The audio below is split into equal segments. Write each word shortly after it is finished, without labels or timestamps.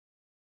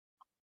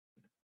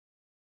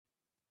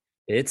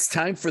It's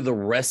time for the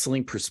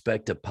Wrestling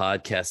Perspective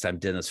podcast. I'm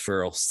Dennis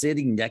Farrell.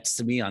 Sitting next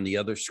to me on the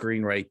other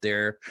screen right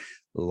there,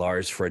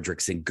 Lars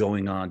Fredrickson,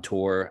 going on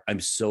tour. I'm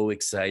so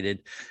excited.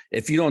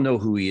 If you don't know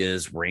who he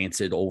is,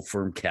 Rancid, Old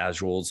Firm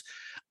Casuals,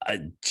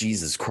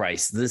 Jesus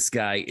Christ, this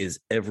guy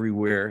is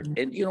everywhere.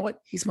 And you know what?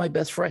 He's my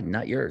best friend,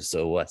 not yours.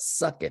 So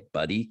suck it,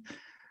 buddy.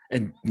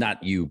 And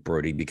not you,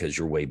 Brody, because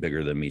you're way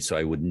bigger than me. So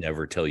I would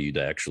never tell you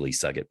to actually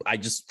suck it. I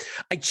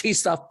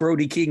chased off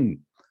Brody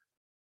King.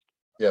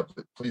 Yeah,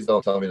 please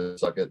don't tell me to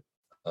suck it,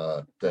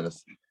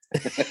 Dennis.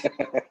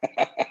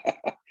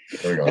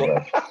 There we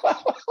go.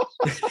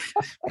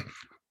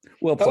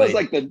 Well that played.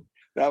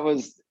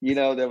 Was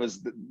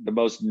the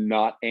most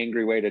not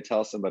angry way to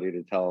tell somebody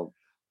to tell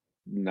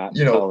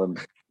them.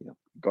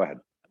 Go ahead.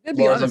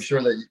 Lars, I'm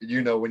sure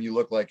that when you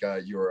look like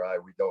you or I,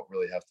 we don't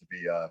really have to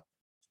be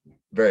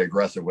very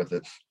aggressive with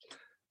it.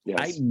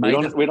 Yes. We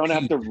don't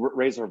have to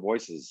raise our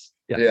voices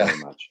very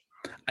much.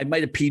 I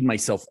might have peed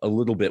myself a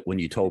little bit when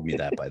you told me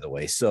that, by the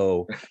way.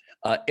 So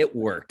it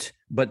worked.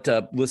 But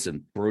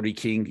listen, Brody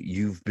King,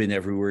 you've been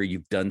everywhere.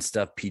 You've done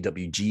stuff,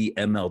 PWG,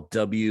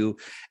 MLW,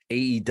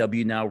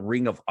 AEW now,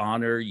 Ring of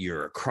Honor.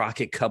 You're a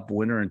Crockett Cup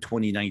winner in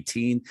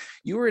 2019.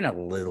 You were in a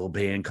little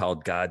band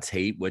called God's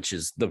Hate, which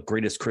is the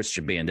greatest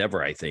Christian band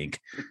ever, I think.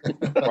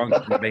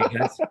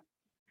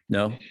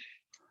 No?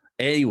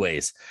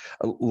 Anyways,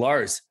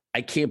 Lars,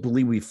 I can't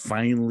believe we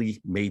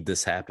finally made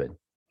this happen.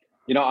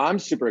 I'm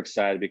super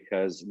excited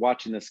because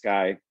watching this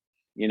guy,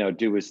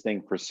 do his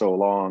thing for so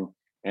long,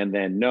 and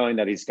then knowing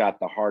that he's got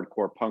the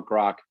hardcore punk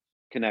rock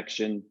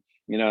connection,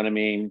 you know what I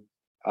mean?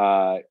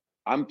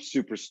 I'm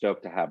super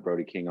stoked to have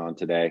Brody King on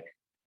today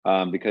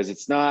because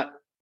it's not,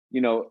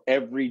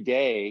 every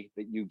day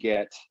that you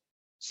get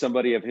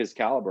somebody of his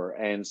caliber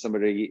and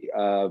somebody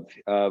of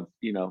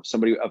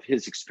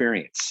his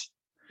experience,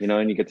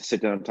 and you get to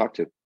sit down and talk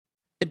to.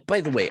 And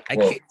by the way, I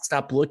can't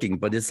stop looking,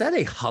 but is that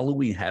a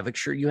Halloween Havoc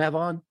shirt you have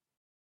on?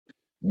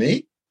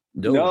 Me?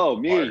 No,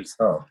 me.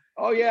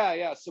 Oh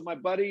yeah. So my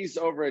buddies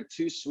over at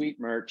Too Sweet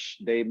Merch,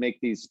 they make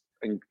these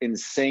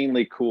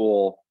insanely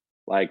cool,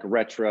 like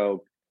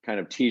retro kind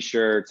of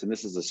t-shirts, and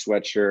this is a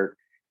sweatshirt.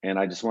 And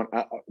I just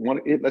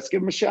let's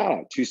give them a shout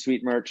out. Too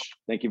Sweet Merch.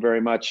 Thank you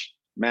very much,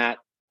 Matt,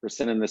 for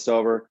sending this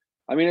over.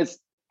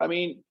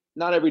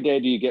 Not every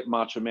day do you get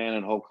Macho Man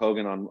and Hulk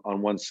Hogan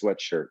on one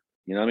sweatshirt.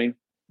 You know what I mean?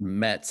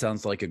 Matt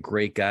sounds like a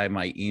great guy.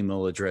 My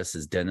email address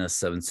is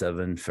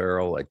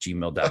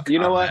dennis77farrell@gmail.com. You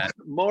know what? Matt.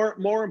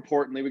 More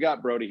importantly, we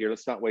got Brody here.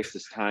 Let's not waste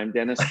his time,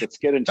 Dennis. Let's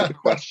get into the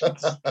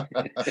questions.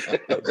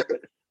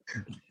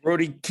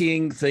 Brody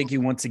King, thank you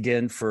once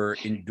again for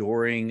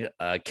enduring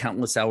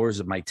countless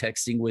hours of my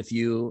texting with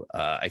you.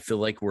 I feel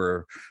like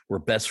we're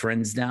best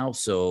friends now,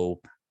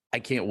 so I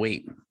can't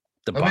wait.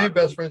 How many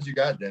best friends you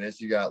got, Dennis?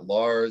 You got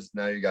Lars.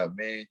 Now you got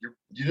me.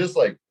 You just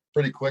like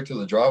pretty quick to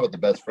the draw with the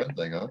best friend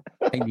thing, huh?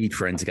 I need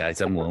friends,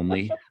 guys. I'm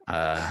lonely.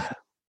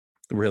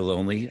 Real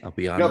lonely, I'll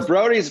be honest.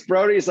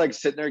 Brody's like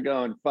sitting there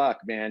going,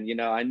 fuck, man.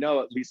 I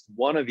know at least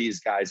one of these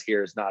guys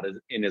here is not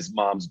in his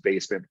mom's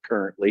basement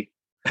currently.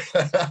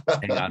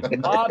 Hang on.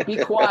 Mom, be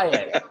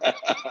quiet.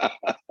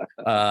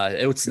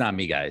 It's not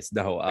me, guys.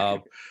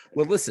 No.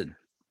 Well, listen.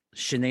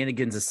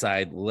 Shenanigans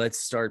aside, let's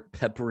start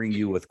peppering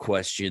you with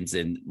questions.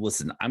 And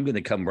listen, I'm going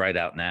to come right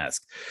out and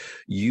ask.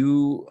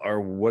 You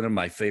are one of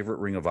my favorite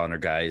Ring of Honor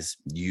guys.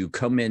 You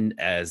come in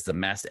as the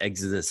mass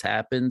exodus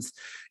happens.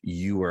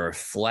 You are a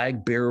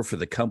flag bearer for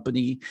the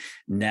company.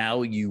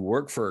 Now you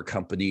work for a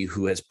company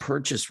who has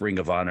purchased Ring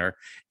of Honor.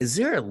 Is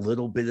there a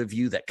little bit of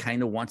you that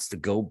kind of wants to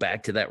go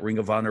back to that Ring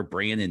of Honor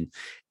brand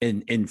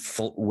and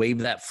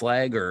wave that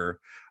flag, or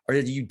are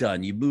you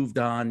done? You moved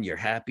on. You're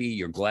happy.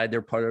 You're glad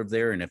they're part of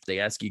there. And if they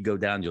ask you to go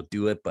down, you'll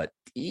do it. But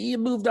you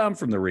moved on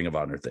from the Ring of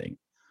Honor thing.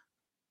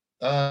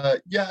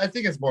 Yeah, I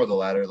think it's more the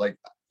latter. Like,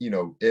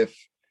 if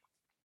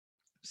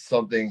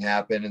something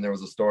happened and there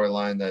was a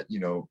storyline that,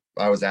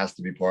 I was asked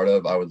to be part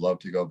of, I would love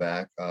to go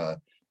back. I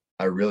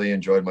really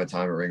enjoyed my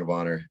time at Ring of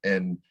Honor.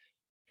 And,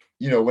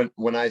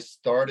 when I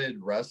started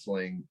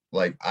wrestling,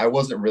 like I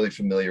wasn't really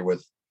familiar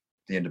with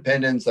the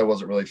independents. I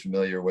wasn't really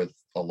familiar with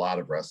a lot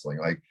of wrestling.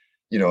 Like,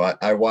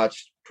 I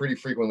watched pretty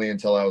frequently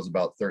until I was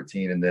about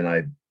 13, and then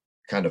I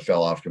kind of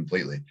fell off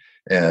completely.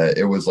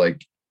 It was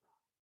like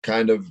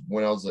kind of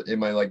when I was in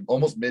my like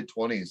almost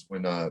mid-20s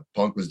when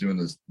Punk was doing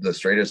the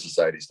Straight Edge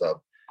Society stuff,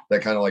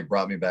 that kind of like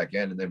brought me back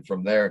in. And then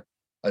from there,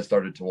 I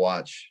started to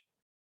watch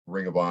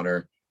Ring of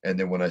Honor. And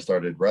then when I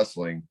started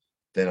wrestling,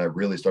 then I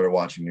really started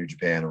watching New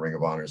Japan and Ring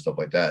of Honor and stuff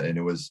like that. And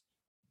it was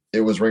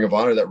Ring of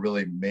Honor that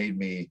really made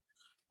me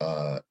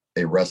a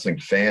wrestling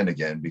fan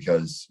again,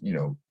 because,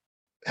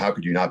 how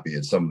could you not be?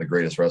 It's some of the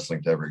greatest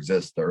wrestling to ever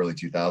exist, the early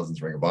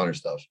 2000s Ring of Honor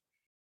stuff.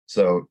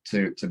 So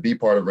to be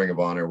part of Ring of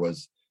Honor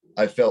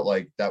I felt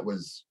like that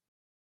was,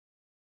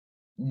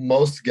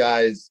 most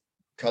guys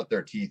cut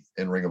their teeth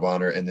in Ring of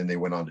Honor and then they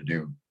went on to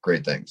do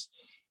great things.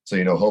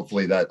 So,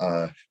 hopefully that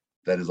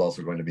is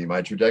also going to be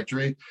my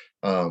trajectory.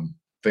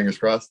 Fingers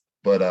crossed.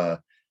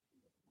 But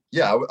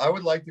yeah, I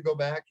would like to go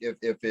back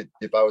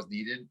if I was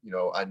needed.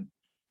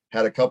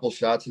 had a couple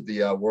shots at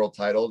the world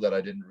title that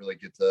I didn't really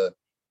get to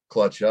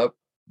clutch up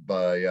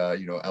by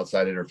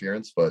outside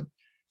interference, but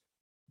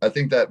I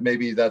think that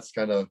maybe that's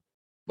kind of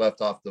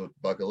left off the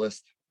bucket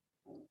list.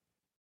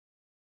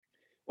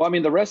 Well, I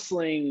mean, the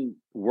wrestling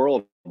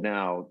world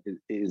now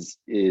is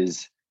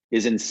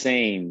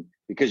insane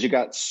because you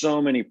got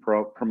so many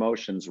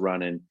promotions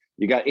running.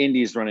 You got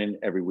indies running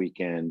every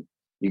weekend.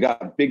 You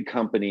got big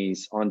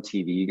companies on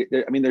TV.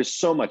 I mean, there's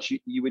so much.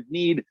 You would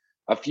need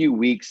a few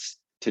weeks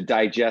to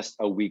digest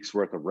a week's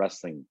worth of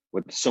wrestling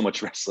with so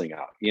much wrestling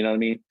out. You know what I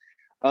mean?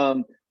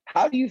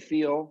 How do you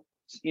feel?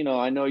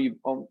 I know you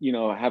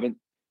haven't.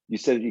 You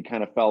said you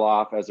kind of fell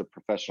off as a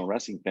professional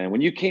wrestling fan.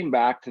 When you came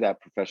back to that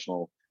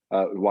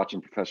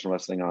watching professional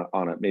wrestling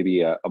on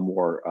a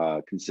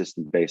more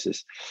consistent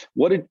basis,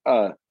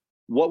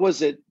 what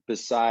was it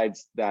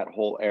besides that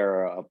whole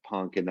era of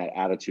Punk and that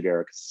Attitude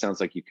Era? Because it sounds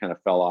like you kind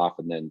of fell off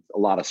and then a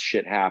lot of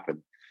shit happened.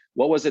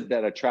 What was it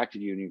that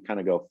attracted you and you kind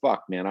of go,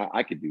 fuck, man,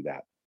 I could do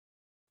that?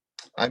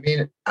 I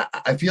mean,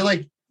 I feel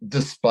like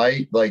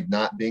despite like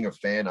not being a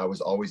fan, I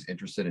was always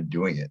interested in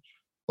doing it.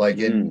 Like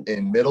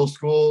in middle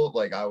school,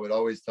 like I would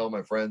always tell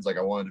my friends like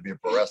I wanted to be a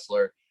pro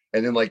wrestler.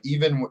 And then like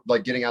even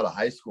like getting out of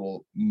high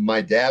school,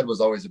 my dad was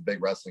always a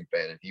big wrestling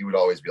fan, and he would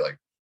always be like,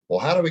 well,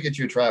 how do we get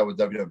you a tryout with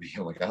WWE?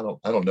 I'm like, I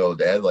don't know,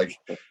 Dad. Like,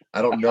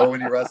 I don't know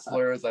any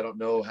wrestlers. I don't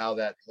know how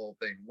that whole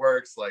thing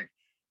works. Like,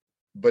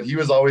 but he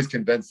was always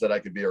convinced that I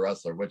could be a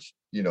wrestler, which,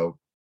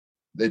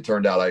 it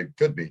turned out I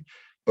could be.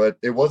 But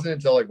it wasn't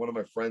until like one of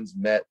my friends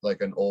met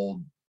like an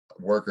old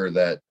worker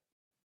that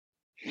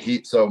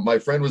so my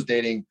friend was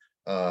dating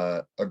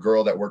a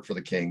girl that worked for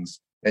the Kings,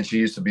 and she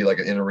used to be like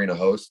an in-arena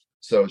host.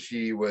 So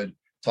she would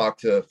talk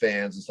to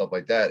fans and stuff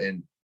like that.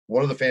 And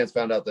one of the fans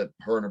found out that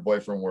her and her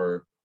boyfriend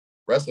were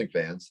wrestling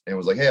fans and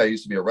was like, hey, I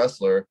used to be a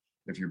wrestler.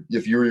 If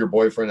you or your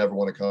boyfriend ever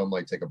want to come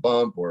like take a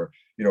bump or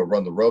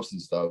run the ropes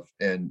and stuff.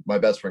 And my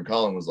best friend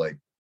Colin was like,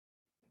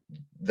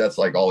 that's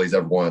like all he's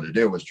ever wanted to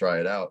do was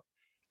try it out.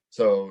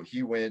 So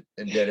he went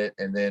and did it,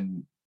 and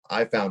then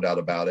I found out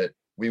about it.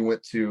 We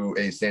went to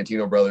a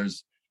Santino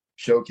Brothers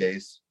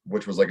showcase,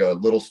 which was like a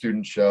little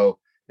student show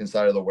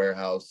inside of the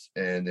warehouse,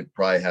 and it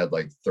probably had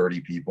like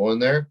 30 people in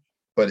there,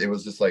 but it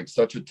was just like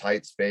such a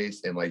tight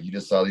space, and like you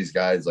just saw these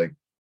guys like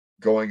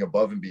going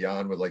above and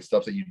beyond with like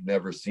stuff that you'd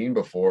never seen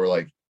before,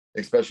 like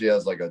especially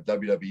as like a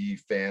WWE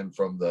fan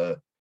from the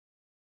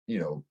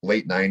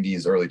late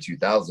 90s, early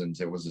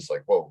 2000s. It was just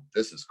like, whoa,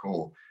 this is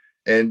cool.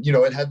 And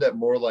it had that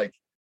more like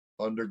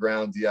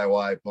underground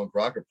DIY punk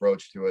rock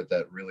approach to it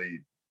that really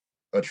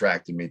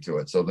attracted me to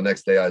it. So the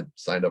next day I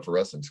signed up for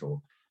wrestling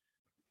school.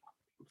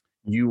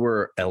 You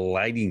were a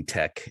lighting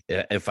tech,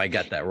 if I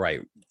got that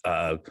right.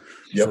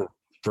 Yep.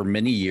 For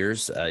many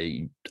years.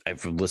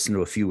 I've listened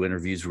to a few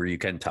interviews where you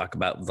kind of talk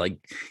about like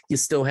you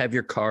still have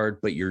your card,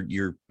 but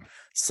you're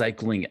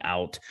cycling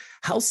out.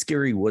 How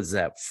scary was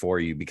that for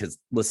you? Because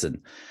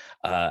listen,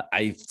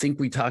 I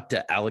think we talked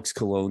to Alex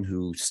Colon,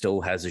 who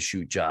still has a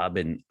shoot job,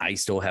 and I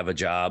still have a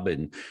job,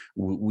 and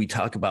we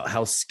talk about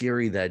how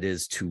scary that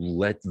is to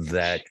let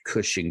that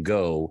cushion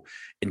go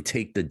and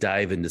take the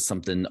dive into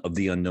something of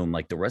the unknown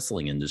like the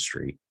wrestling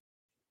industry.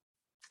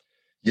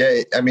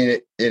 Yeah, I mean,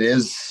 it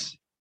is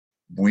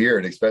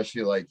weird,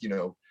 especially like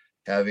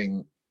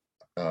having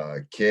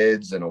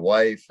kids and a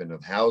wife and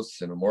a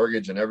house and a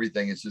mortgage and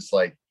everything. It's just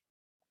like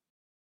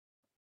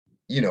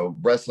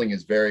wrestling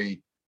is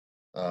very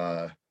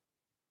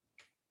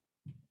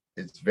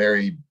it's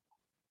very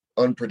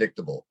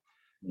unpredictable.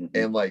 Mm-hmm.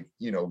 And like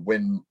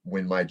when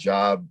my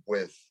job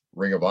with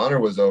Ring of Honor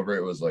was over,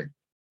 it was like,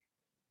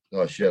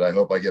 oh shit, I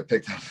hope I get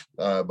picked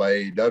up by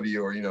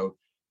AEW,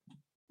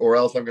 or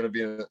else I'm going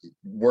to be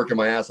working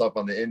my ass off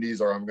on the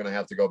indies, or I'm going to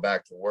have to go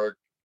back to work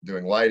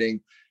doing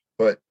lighting.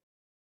 But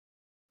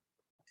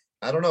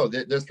I don't know.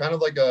 There's kind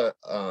of like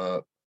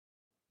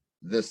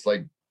this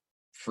like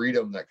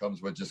freedom that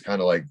comes with just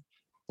kind of like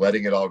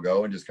letting it all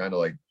go and just kind of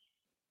like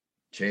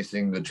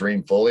chasing the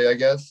dream fully, I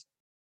guess,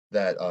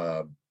 that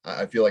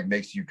I feel like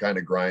makes you kind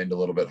of grind a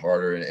little bit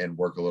harder and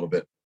work a little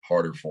bit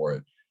harder for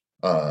it.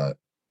 I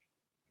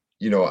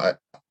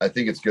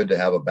think it's good to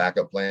have a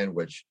backup plan,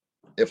 which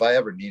if I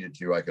ever needed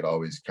to, I could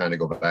always kind of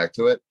go back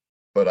to it.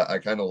 But I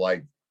kind of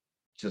like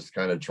just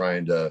kind of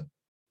trying to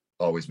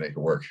always make it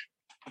work.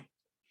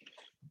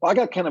 Well, I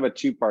got kind of a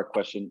two-part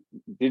question.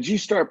 Did you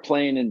start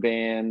playing in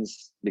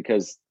bands?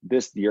 Because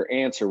your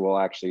answer will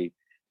actually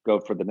go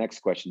for the next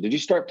question. Did you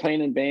start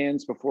playing in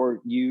bands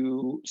before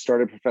you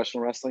started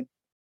professional wrestling?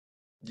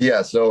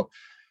 Yeah. So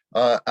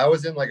I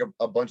was in like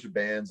a bunch of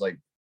bands, like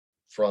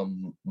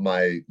from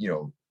my,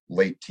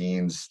 late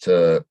teens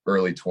to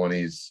early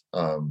 20s.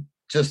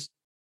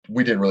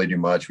 We didn't really do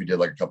much. We did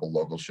like a couple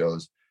local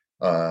shows.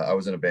 I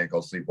was in a band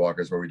called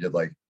Sleepwalkers where we did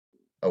like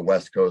a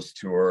West Coast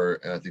tour,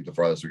 and I think the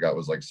farthest we got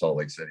was like Salt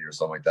Lake City or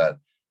something like that.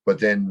 But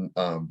then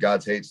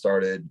God's Hate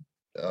started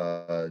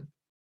the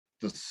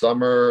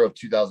summer of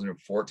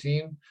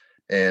 2014,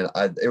 and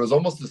it was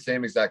almost the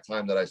same exact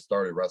time that I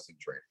started wrestling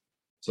training.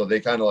 So they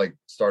kind of like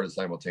started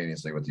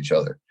simultaneously with each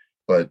other.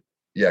 But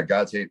yeah,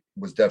 God's Hate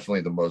was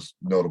definitely the most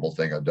notable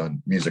thing I've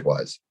done music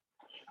wise.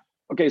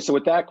 Okay, so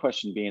with that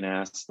question being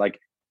asked, like,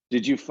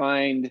 did you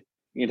find,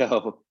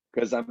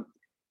 because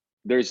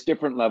there's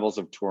different levels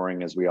of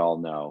touring, as we all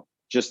know,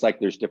 just like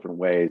there's different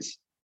ways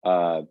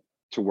to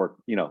work,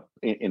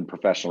 in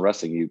professional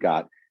wrestling. You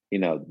got,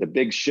 the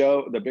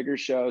bigger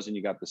shows, and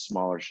you got the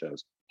smaller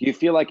shows. Do you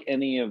feel like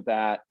any of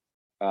that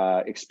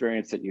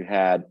experience that you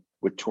had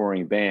with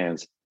touring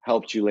bands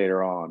helped you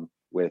later on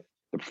with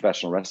the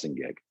professional wrestling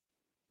gig?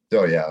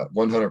 Oh yeah,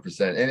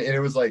 100%. And it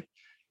was like,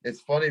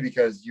 it's funny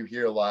because you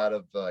hear a lot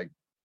of like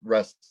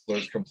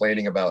wrestlers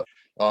complaining about,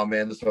 oh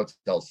man, this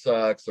hotel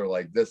sucks, or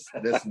like this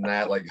and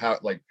that, like how,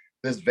 like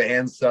this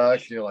van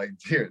sucks. You're like,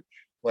 dude,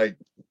 like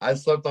I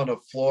slept on a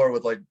floor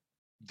with like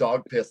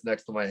dog piss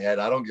next to my head.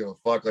 I don't give a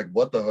fuck like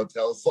what the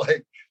hotel's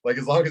like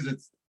as long as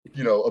it's,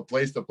 a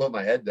place to put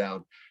my head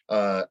down.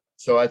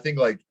 So I think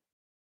like,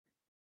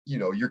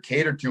 you're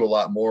catered to a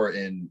lot more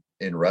in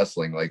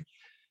wrestling. Like,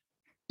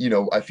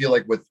 I feel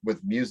like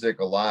with music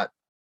a lot,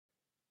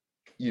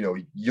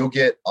 you'll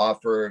get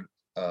offered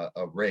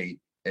a rate,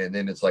 and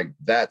then it's like,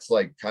 that's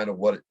like kind of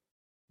what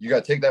you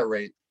got to take that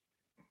rate,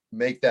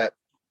 make that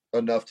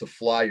enough to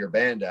fly your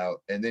band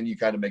out, and then you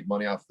kind of make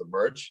money off the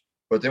merch.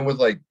 But then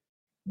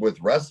with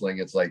wrestling,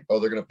 it's like, oh,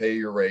 they're going to pay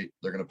your rate,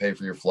 they're going to pay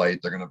for your flight,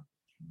 they're going to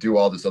do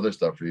all this other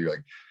stuff for you.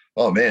 Like,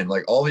 oh man,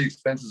 like all the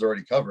expenses are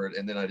already covered,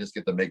 and then I just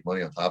get to make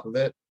money on top of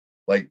it.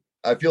 Like,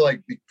 I feel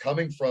like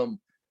coming from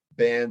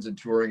bands and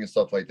touring and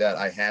stuff like that,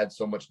 I had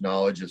so much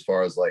knowledge as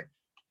far as like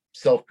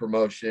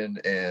self-promotion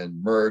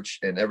and merch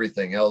and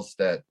everything else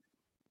that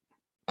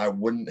I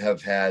wouldn't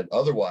have had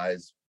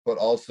otherwise. But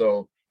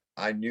also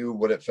I knew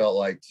what it felt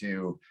like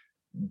to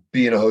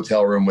be in a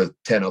hotel room with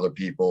 10 other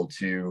people,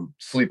 to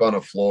sleep on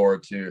a floor,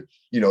 to,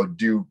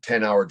 do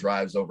 10-hour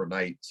drives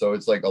overnight. So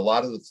it's like a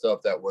lot of the stuff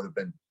that would have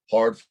been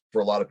hard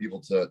for a lot of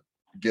people to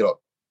get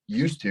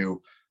used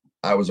to,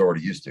 I was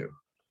already used to.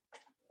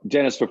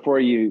 Dennis, before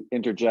you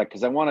interject,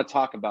 because I want to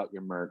talk about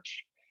your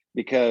merch,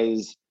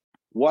 because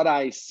what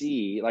I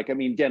see, like, I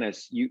mean,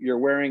 Dennis, you're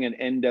wearing an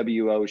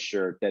NWO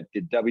shirt that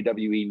the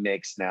WWE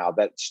makes now.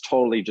 That's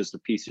totally just a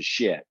piece of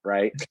shit,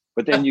 right?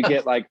 But then you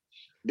get like,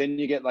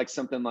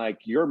 something like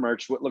your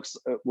merch,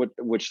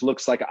 which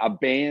looks like a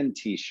band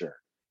T-shirt.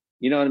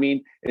 You know what I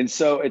mean? And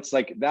so it's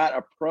like that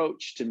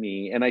approach to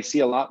me, and I see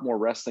a lot more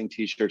wrestling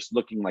T-shirts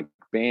looking like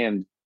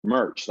band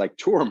merch, like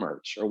tour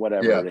merch or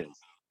whatever it is.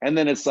 And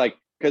then it's like,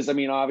 because I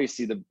mean,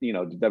 obviously the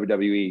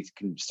WWE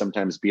can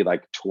sometimes be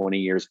like 20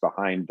 years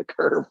behind the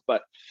curve,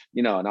 but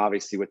and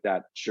obviously with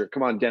that shirt,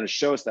 come on, Dennis,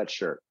 show us that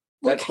shirt.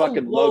 That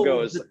fucking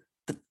logo is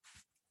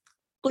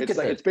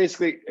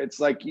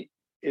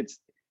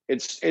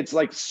it's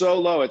like so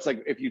low. It's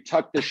like if you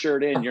tuck the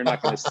shirt in, you're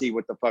not going to see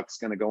what the fuck's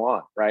going to go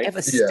on, right? I have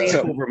a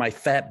stamp over my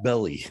fat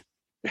belly.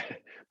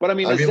 But I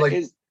mean,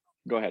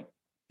 go ahead.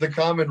 The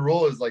common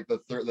rule is like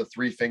the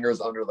three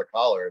fingers under the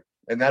collar,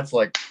 and that's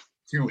like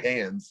 2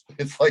 hands.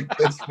 It's like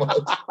this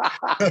much.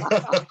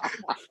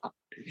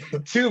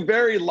 2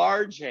 very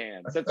large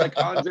hands. It's like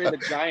Andre the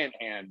Giant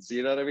hands.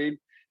 You know what I mean?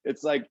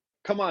 It's like,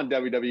 come on,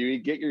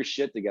 WWE, get your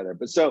shit together.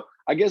 But so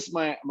I guess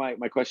my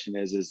question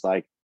is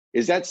like,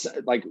 is that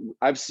like,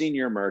 I've seen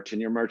your merch,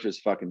 and your merch is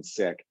fucking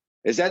sick.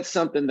 Is that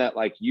something that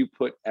like you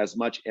put as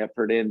much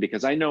effort in?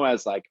 Because I know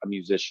as like a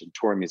musician,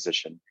 tour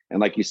musician,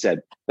 and like you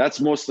said, that's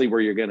mostly where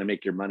you're going to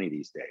make your money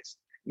these days.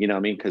 You know what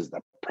I mean? Because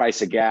the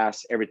price of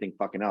gas, everything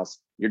fucking else,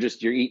 you're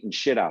eating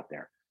shit out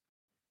there.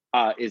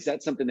 Is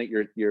that something that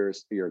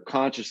you're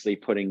consciously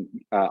putting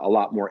a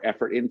lot more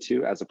effort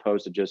into, as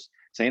opposed to just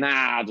saying,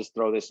 I'll just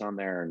throw this on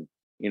there and,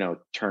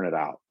 turn it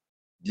out?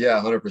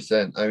 Yeah,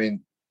 100%. I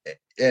mean,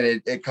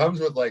 and it comes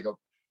with like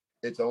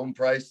its own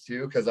price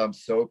too, because I'm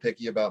so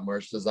picky about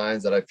merch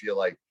designs that I feel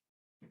like,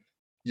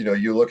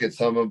 you look at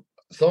some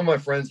of my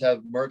friends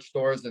have merch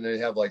stores and they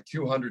have like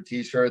 200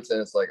 t-shirts, and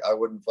it's like, I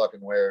wouldn't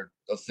fucking wear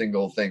a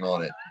single thing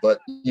on it. But,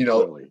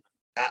 Totally.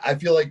 I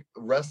feel like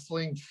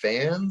wrestling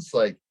fans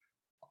like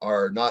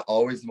are not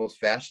always the most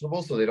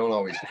fashionable, so they don't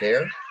always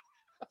care.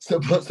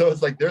 So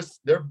it's like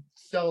they're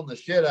selling the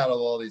shit out of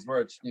all these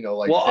merch,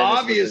 like, well,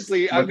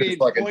 obviously, I mean,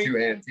 fucking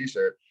 2-hand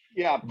t-shirt.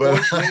 Yeah,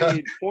 but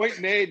point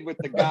made with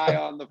the guy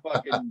on the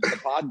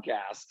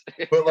podcast.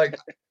 But like,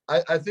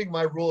 I think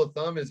my rule of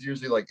thumb is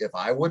usually like, if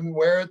I wouldn't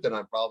wear it, then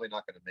I'm probably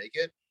not going to make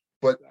it.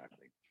 But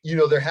exactly.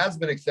 There has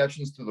been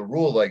exceptions to the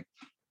rule. Like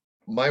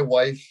my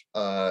wife,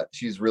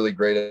 she's really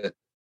great at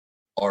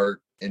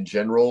art in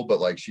general, but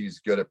like she's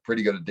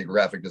pretty good at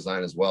graphic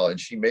design as well. And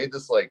she made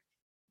this like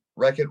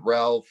Wreck-It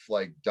Ralph,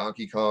 like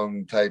Donkey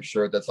Kong type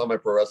shirt that's on my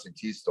Pro Wrestling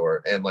Tee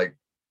store, and like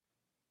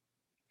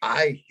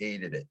I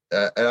hated it,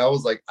 and I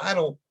was like, I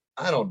don't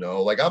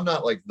know, like I'm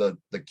not like the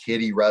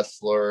kiddie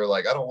wrestler,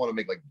 like I don't want to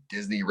make like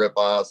Disney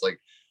ripoffs. Like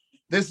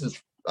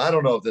I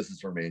don't know if this is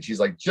for me. And she's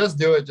like, just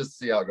do it, just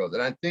see how it goes.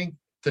 And I think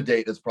to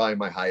date it's probably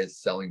my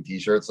highest selling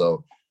t-shirt.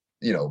 So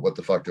what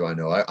the fuck do I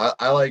know?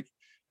 I like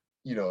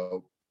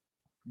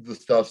the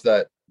stuff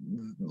that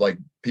like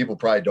people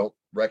probably don't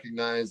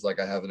recognize.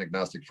 Like I have an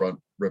Agnostic Front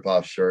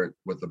ripoff shirt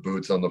with the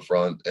boots on the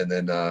front, and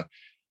then I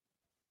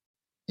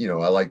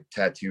like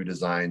tattoo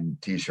design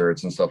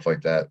t-shirts and stuff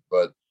like that.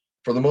 But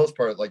for the most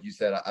part, like you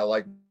said, I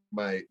like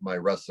my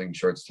wrestling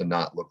shirts to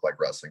not look like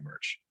wrestling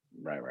merch.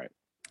 Right.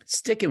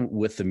 Sticking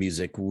with the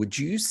music, would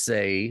you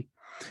say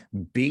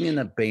being in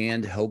a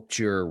band helped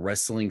your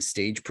wrestling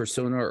stage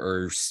persona,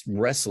 or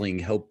wrestling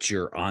helped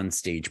your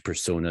on-stage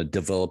persona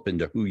develop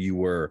into who you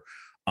were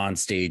on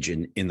stage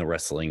and in the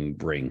wrestling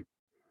ring?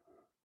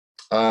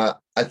 I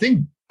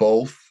think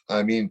both.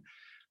 I mean,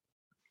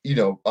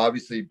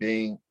 obviously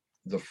being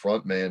the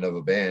front man of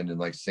a band and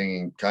like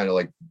singing, kind of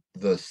like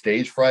the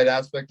stage fright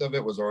aspect of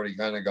it was already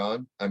kind of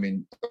gone. I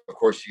mean, of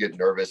course you get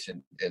nervous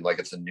and like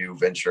it's a new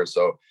venture,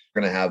 so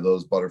you're gonna have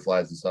those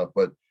butterflies and stuff.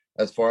 But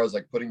as far as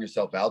like putting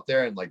yourself out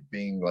there and like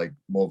being like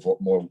more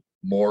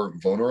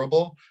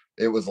vulnerable,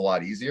 it was a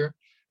lot easier.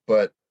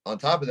 But on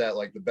top of that,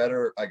 like the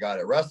better I got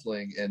at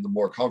wrestling and the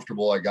more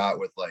comfortable I got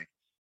with like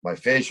my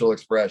facial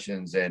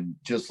expressions and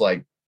just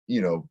like,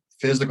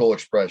 physical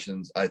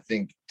expressions, I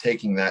think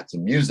taking that to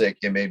music,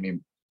 it made me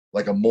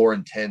like a more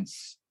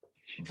intense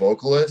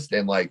vocalist.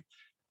 And like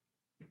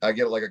I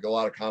get like a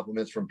lot of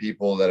compliments from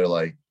people that are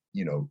like,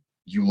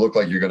 you look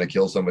like you're going to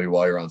kill somebody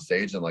while you're on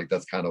stage, and like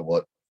that's kind of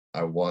what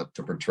I want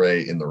to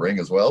portray in the ring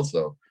as well.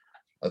 So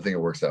I think it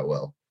works out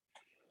well.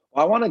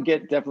 Well, I want to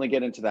definitely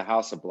get into the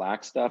House of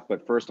Black stuff,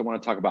 but first I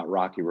want to talk about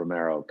Rocky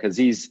Romero, because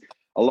he's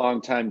a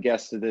longtime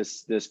guest of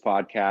this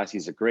podcast.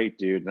 He's a great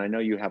dude, and I know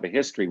you have a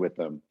history with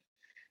him.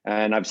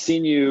 And I've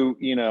seen you,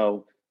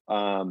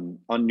 on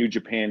New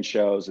Japan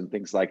shows and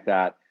things like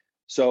that.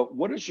 So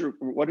what is your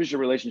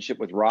relationship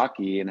with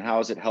Rocky, and how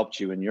has it helped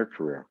you in your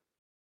career?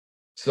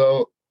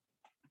 So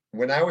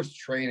when I was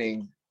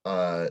training,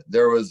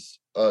 there was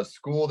a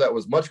school that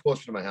was much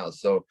closer to my house.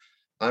 So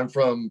I'm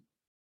from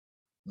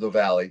the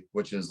Valley,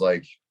 which is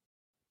like,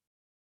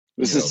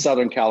 this is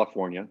Southern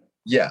California.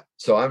 Yeah.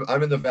 So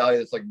I'm in the Valley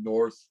that's like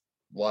North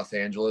Los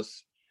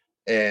Angeles,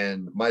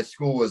 and my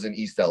school was in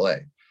East LA.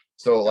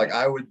 So like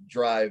I would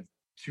drive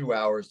 2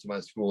 hours to my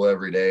school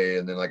every day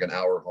and then like an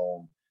hour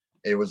home.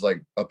 It was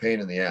like a pain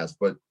in the ass.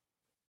 But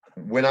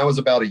when I was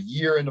about a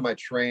year into my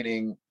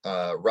training,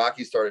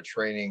 Rocky started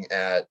training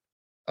at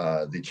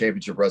the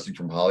Championship Wrestling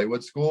from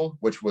Hollywood school,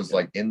 which was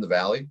like in the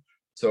Valley.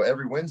 So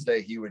every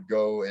Wednesday he would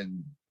go,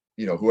 and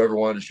whoever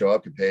wanted to show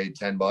up could pay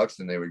 $10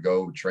 and they would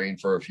go train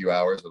for a few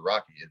hours with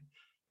Rocky. And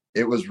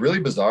it was really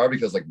bizarre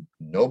because like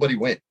nobody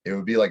went. It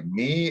would be like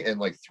me and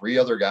like 3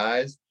 other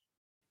guys.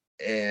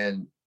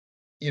 And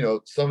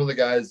some of the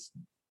guys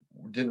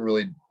didn't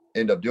really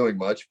end up doing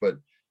much, but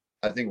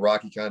I think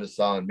Rocky kind of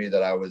saw in me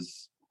that I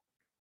was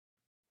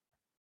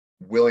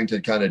willing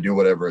to kind of do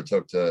whatever it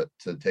took to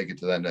take it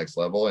to that next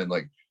level. And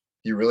like,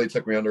 he really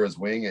took me under his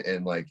wing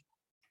and like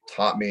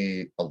taught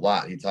me a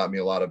lot. He taught me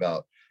a lot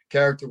about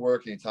character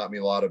work, and he taught me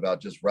a lot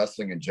about just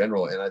wrestling in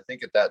general. And I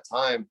think at that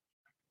time,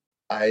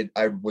 I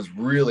was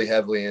really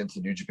heavily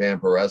into New Japan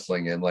Pro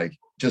Wrestling and like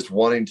just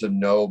wanting to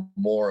know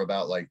more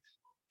about like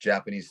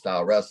Japanese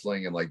style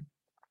wrestling and like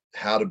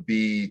how to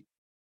be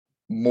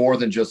more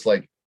than just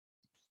like,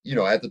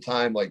 at the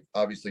time, like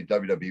obviously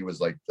WWE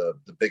was like the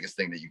biggest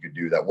thing that you could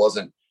do. That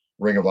wasn't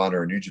Ring of Honor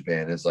or New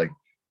Japan. It's like,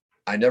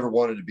 I never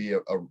wanted to be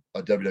a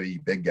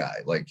WWE big guy.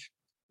 Like,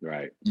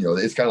 right.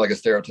 It's kind of like a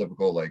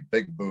stereotypical, like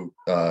big boot,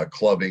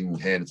 clubbing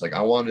hand. It's like,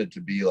 I wanted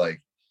to be like,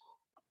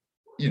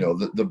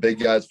 the big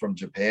guys from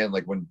Japan,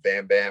 like when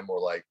Bam Bam or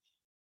like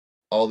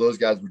all those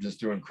guys were just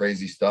doing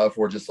crazy stuff,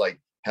 or just like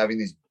having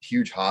these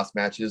huge Haas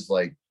matches,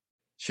 like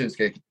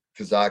Shinsuke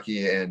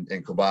Kazaki and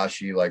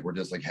Kobashi, like we're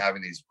just like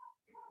having these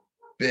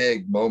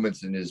big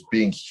moments and just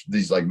being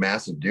these like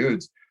massive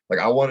dudes. Like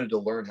I wanted to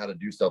learn how to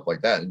do stuff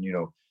like that. And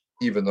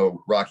even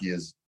though Rocky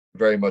is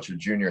very much a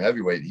junior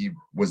heavyweight, he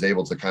was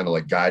able to kind of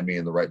like guide me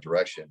in the right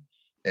direction.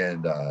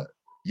 And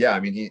I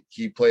mean,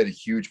 he played a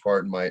huge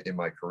part in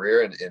my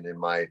career and in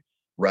my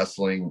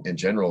wrestling in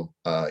general.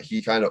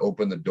 He kind of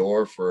opened the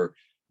door for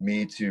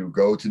me to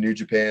go to New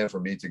Japan, for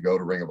me to go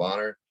to Ring of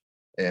Honor.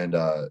 And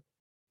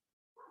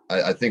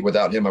I think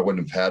without him, I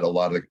wouldn't have had a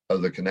lot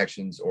of the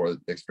connections or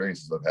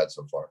experiences I've had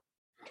so far.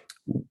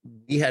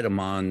 We had him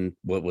on,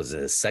 what was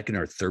it, second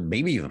or third,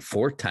 maybe even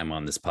fourth time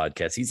on this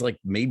podcast. He's like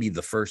maybe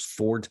the first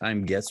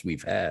 4-time guest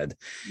we've had.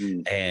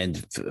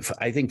 And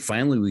I think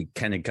finally we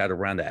kind of got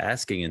around to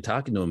asking and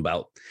talking to him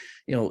about,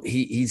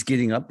 he's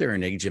getting up there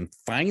in age, and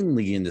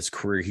finally in this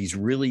career, he's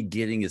really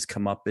getting his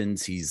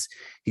comeuppance. He's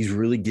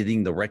really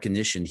getting the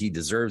recognition he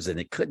deserves, and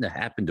it couldn't have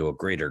happened to a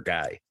greater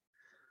guy.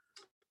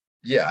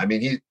 Yeah, I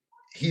mean,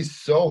 he's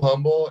so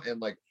humble,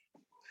 and like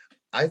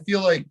I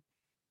feel like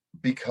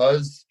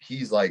because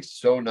he's like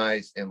so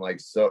nice and like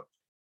so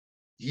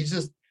he's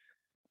just,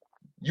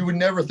 you would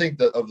never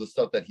think of the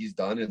stuff that he's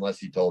done unless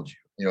he told you.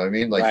 You know what I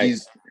mean? Like right.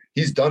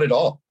 He's done it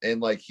all,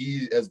 and like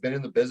he has been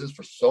in the business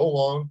for so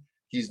long.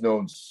 He's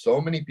known so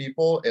many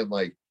people, and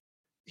like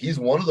he's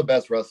one of the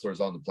best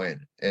wrestlers on the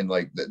planet. And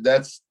like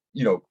that's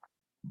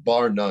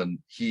bar none.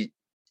 He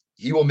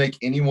will make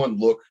anyone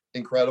look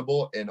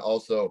incredible, and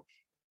also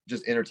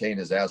just entertain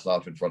his ass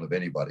off in front of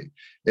anybody.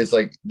 It's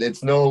like,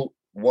 it's no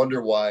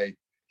wonder why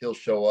he'll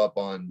show up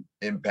on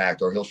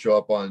Impact or he'll show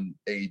up on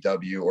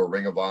AEW or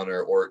Ring of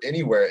Honor or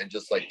anywhere and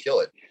just like kill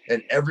it.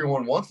 And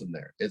everyone wants him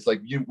there. It's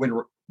like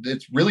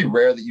it's really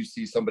rare that you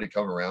see somebody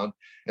come around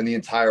and the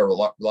entire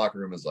locker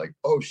room is like,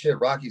 oh shit,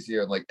 Rocky's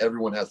here. And like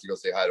everyone has to go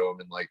say hi to him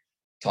and like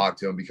talk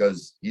to him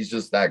because he's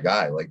just that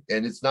guy. Like,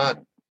 and it's not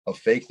a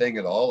fake thing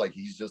at all. Like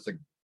he's just a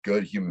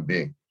good human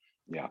being.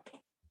 Yeah.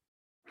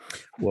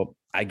 Well,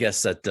 I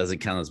guess that doesn't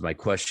count as my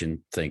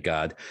question. Thank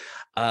God.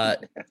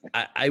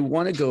 I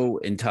want to go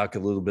and talk a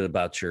little bit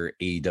about your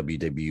AEW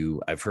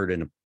debut. I've heard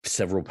in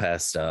several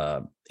past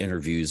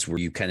interviews where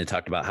you kind of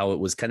talked about how it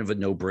was kind of a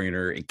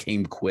no-brainer. It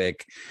came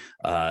quick.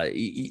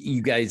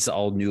 You guys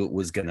all knew it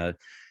was going to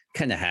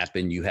kind of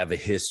happen. You have a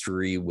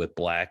history with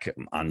Black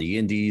on the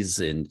indies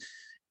and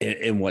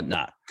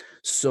whatnot.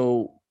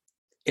 So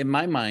in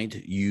my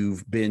mind,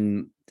 you've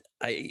been,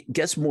 I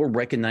guess, more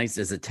recognized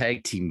as a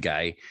tag team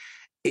guy.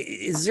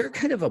 Is there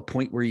kind of a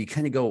point where you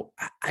kind of go,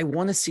 I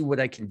want to see what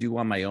I can do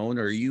on my own?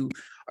 Or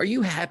are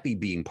you happy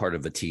being part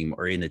of a team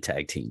or in a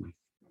tag team?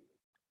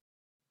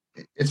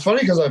 It's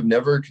funny because I've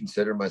never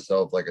considered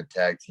myself like a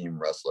tag team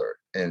wrestler.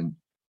 And,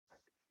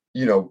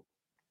 you know,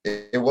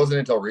 it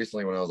wasn't until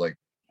recently when I was like,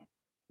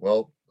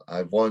 well,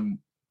 I've won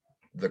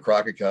the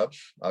Crockett Cup.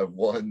 I've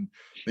won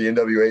the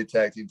NWA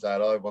tag team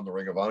title. I've won the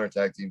Ring of Honor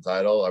tag team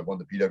title. I've won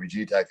the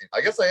PWG tag team.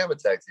 I guess I am a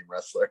tag team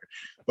wrestler,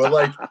 but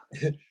like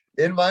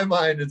in my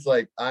mind, it's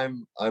like,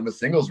 I'm a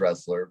singles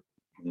wrestler,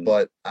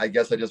 but I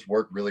guess I just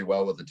work really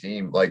well with the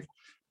team. Like,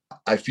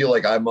 I feel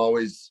like I'm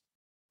always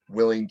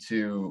willing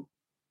to,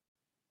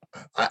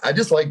 I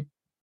just like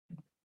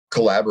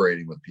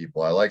collaborating with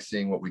people. I like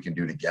seeing what we can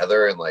do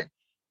together and like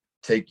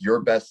take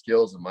your best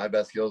skills and my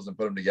best skills and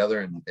put them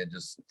together and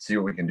just see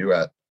what we can do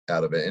out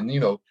of it. And,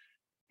 you know,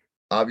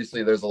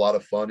 obviously there's a lot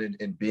of fun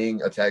in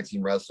being a tag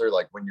team wrestler.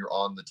 Like when you're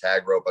on the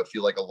tag rope, I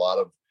feel like a lot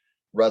of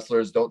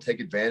wrestlers don't take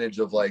advantage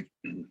of like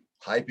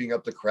hyping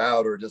up the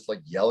crowd or just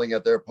like yelling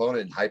at their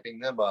opponent and hyping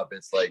them up.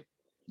 It's like,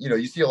 you know,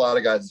 you see a lot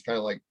of guys just kind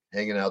of like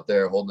hanging out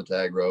there holding the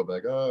tag rope,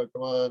 like, oh,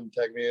 come on,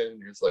 tag me in.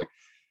 And it's like,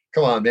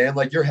 come on, man,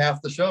 like you're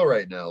half the show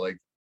right now. Like,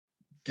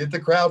 get the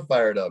crowd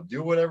fired up,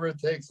 do whatever it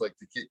takes, like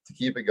to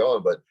keep it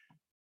going. But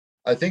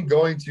I think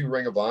going to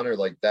Ring of Honor,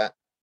 like that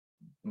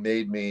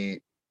made me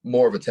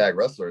more of a tag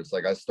wrestler. It's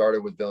like I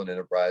started with Villain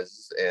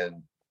Enterprises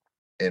and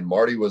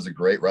Marty was a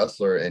great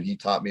wrestler and he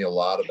taught me a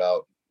lot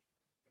about,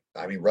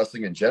 I mean,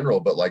 wrestling in general,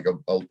 but like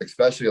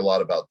especially a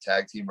lot about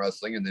tag team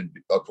wrestling. And then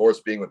of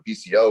course being with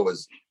PCO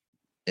was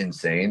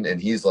insane.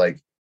 And he's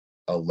like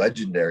a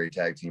legendary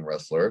tag team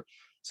wrestler.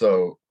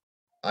 So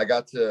I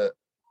got to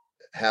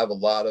have a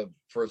lot of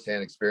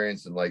firsthand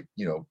experience and like,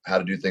 you know, how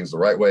to do things the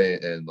right way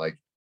and like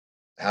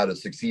how to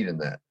succeed in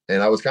that.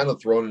 And I was kind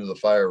of thrown into the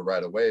fire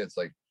right away. It's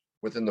like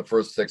within the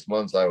first 6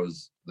 months, I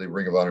was the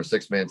Ring of Honor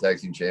 6-man tag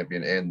team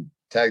champion and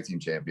tag team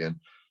champion.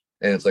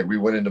 And it's like, we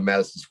went into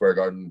Madison Square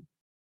Garden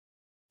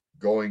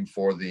going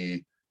for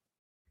the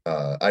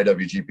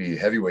IWGP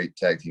heavyweight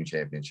tag team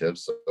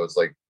championships. So it's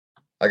like,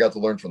 I got to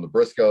learn from the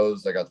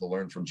Briscoes. I got to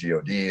learn from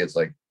GOD. It's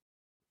like,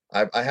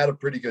 I had a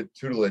pretty good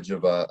tutelage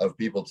of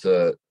people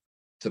to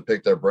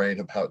pick their brain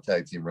about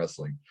tag team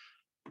wrestling.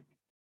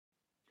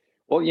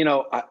 Well, you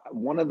know,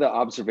 one of the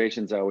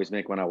observations I always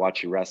make when I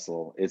watch you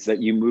wrestle is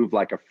that you move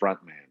like a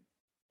front man.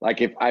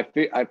 Like if I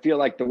feel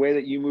like the way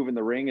that you move in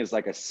the ring is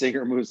like a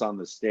singer moves on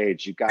the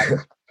stage. You got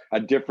a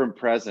different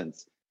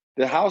presence.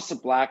 The House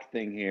of Black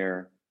thing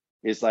here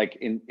is like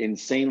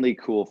insanely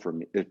cool for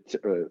me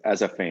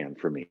as a fan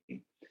for me,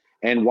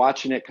 and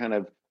watching it kind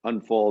of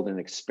unfold and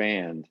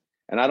expand.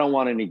 And I don't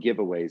want any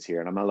giveaways here,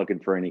 and I'm not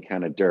looking for any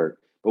kind of dirt.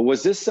 But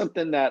was this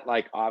something that,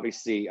 like,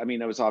 obviously, I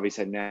mean, it was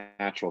obviously a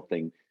natural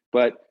thing,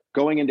 but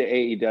going into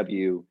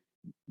AEW,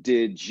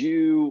 did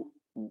you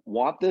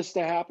want this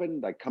to happen,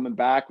 like coming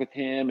back with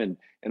him and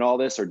all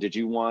this, or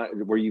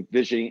were you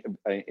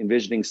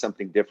envisioning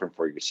something different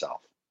for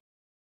yourself?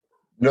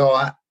 No,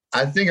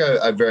 I think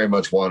I very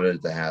much wanted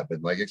it to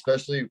happen, like,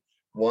 especially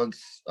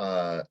once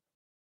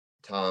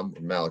Tom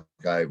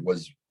Malachi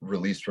was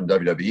released from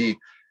WWE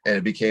and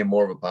it became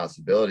more of a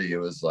possibility. It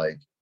was like,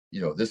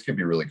 you know, this could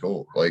be really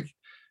cool. Like,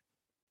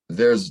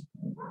 there's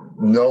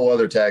no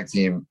other tag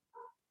team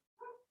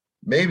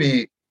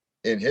maybe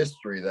in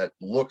history that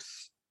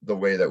looks the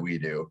way that we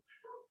do.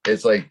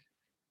 It's like,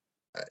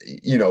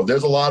 you know,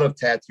 there's a lot of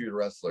tattooed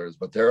wrestlers,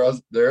 but there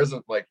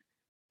isn't like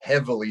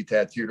heavily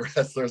tattooed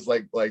wrestlers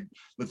like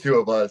the two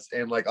of us.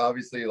 And like,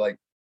 obviously, like,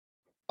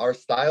 our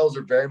styles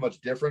are very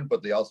much different,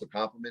 but they also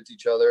complement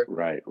each other.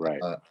 Right.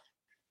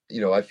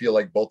 You know, I feel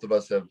like both of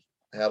us have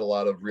had a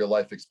lot of real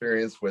life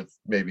experience with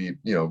maybe,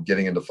 you know,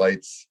 getting into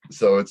fights.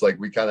 So it's like,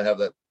 we kind of have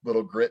that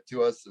little grit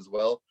to us as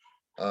well.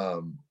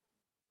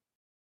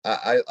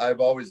 I've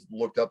always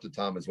looked up to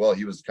Tom as well.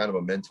 He was kind of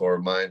a mentor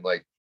of mine.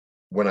 Like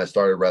when I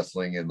started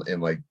wrestling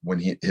and like when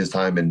his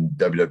time in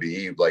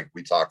WWE, like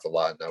we talked a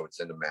lot and I would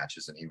send him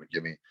matches and he would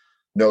give me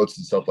notes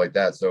and stuff like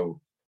that. So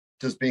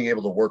just being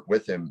able to work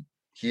with him,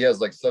 he has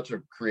like such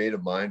a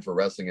creative mind for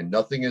wrestling, and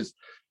nothing is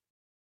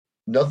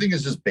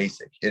just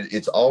basic.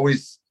 It's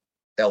always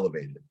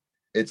elevated.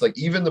 it's like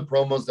even the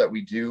promos that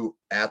we do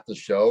at the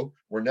show,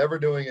 we're never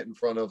doing it in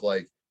front of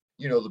like,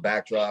 you know, the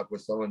backdrop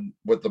with someone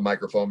with the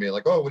microphone being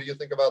like, oh, what do you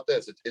think about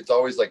this? It's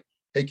always like,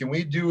 hey, can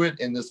we do it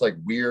in this like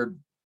weird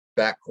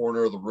back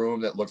corner of the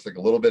room that looks like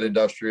a little bit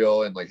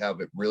industrial and like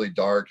have it really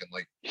dark and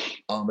like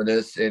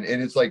ominous? And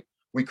it's like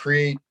we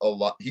create a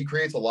lot, he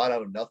creates a lot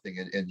out of nothing,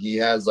 and he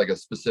has like a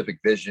specific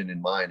vision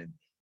in mind, and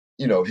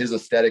you know, his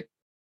aesthetic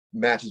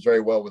matches very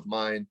well with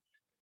mine.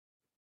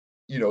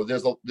 You know,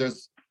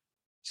 there's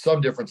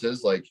some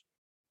differences, like,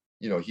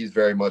 you know, he's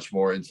very much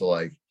more into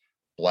like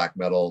black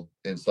metal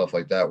and stuff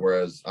like that,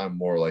 whereas I'm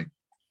more like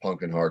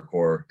punk and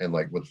hardcore and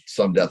like with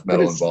some death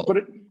metal involved.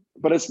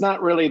 But it's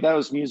not really,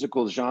 those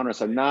musical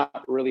genres are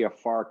not really a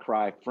far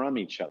cry from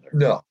each other.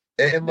 No.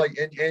 And like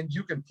and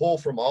you can pull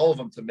from all of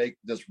them to make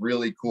this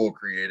really cool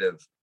creative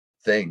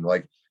thing.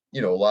 Like,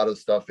 you know, a lot of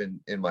stuff in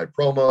my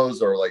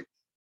promos or like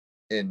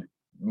in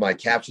my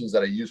captions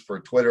that I use for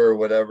Twitter or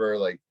whatever,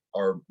 like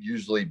are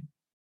usually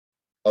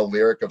a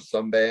lyric of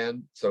some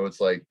band. So it's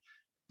like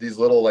these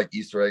little like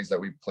Easter eggs that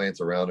we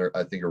plant around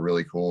I think are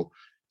really cool.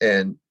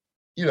 And,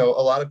 you know,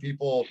 a lot of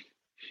people,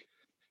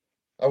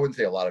 I wouldn't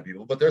say a lot of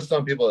people, but there's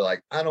some people that are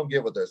like, I don't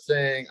get what they're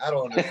saying. I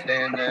don't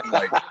understand them.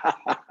 Like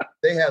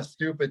they have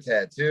stupid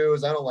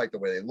tattoos. I don't like the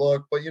way they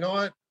look. But you know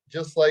what?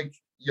 Just like,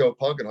 you know,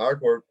 punk and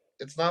hardcore,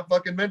 it's not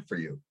fucking meant for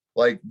you.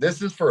 Like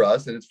this is for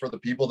us, and it's for the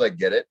people that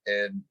get it.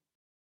 And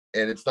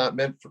it's not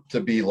meant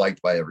to be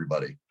liked by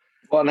everybody.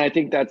 Well, and I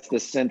think that's the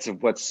sense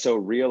of what's so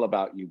real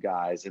about you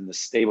guys and the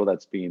stable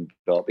that's being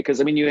built. Because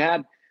I mean, you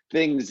had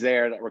things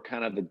there that were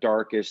kind of the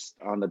darkest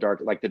on the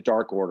dark, like the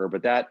Dark Order,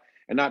 but that,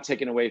 and not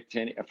taken away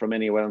from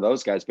any one of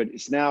those guys, but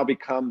it's now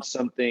become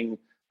something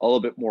a little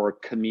bit more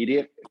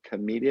comedic.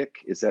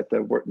 Is that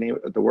the word name?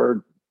 The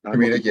word?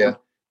 Comedic,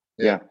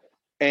 yeah.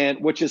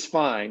 And which is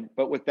fine,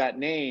 but with that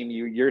name,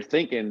 you're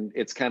thinking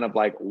it's kind of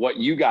like what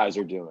you guys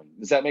are doing.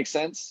 Does that make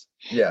sense?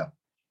 Yeah.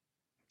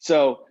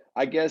 So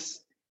I guess,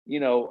 you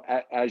know,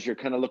 as you're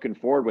kind of looking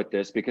forward with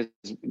this, because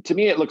to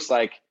me, it looks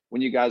like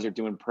when you guys are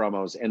doing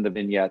promos and the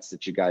vignettes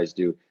that you guys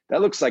do,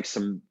 that looks like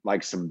some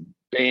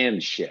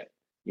band shit.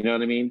 You know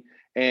what I mean?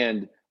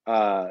 And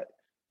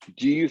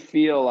do you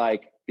feel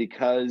like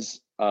because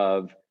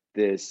of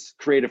this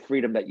creative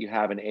freedom that you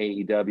have in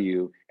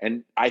AEW,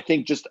 and I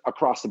think just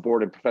across the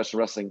board in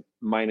professional wrestling,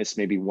 minus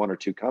maybe one or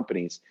two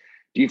companies,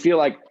 do you feel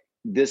like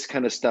this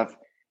kind of stuff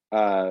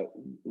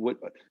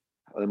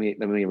let me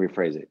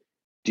rephrase it.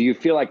 Do you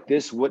feel like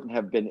this wouldn't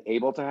have been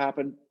able to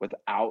happen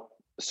without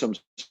some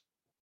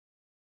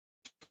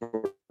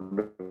sort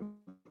of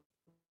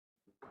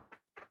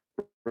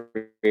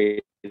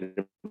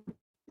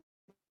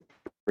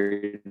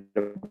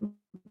freedom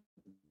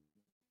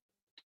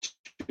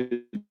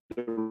to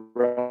the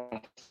wrestler?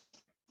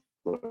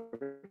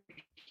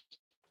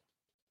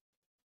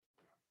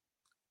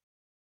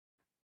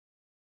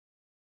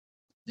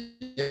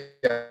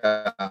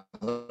 Yeah,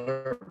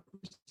 100%,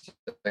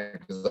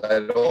 because I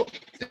don't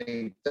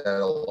think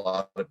that a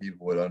lot of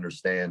people would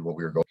understand what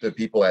we were going. The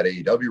people at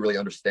AEW really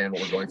understand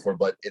what we're going for,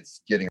 but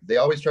it's getting. They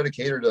always try to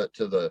cater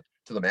to the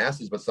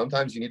masses, but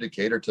sometimes you need to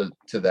cater to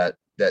that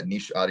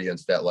niche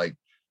audience that like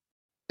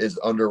is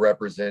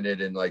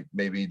underrepresented and like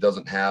maybe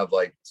doesn't have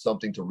like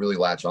something to really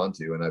latch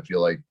onto. And I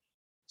feel like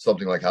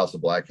something like House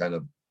of Black kind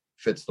of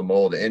fits the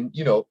mold. And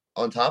you know,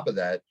 on top of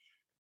that,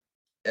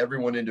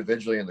 everyone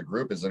individually in the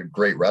group is a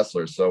great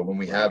wrestler. So when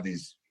we have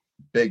these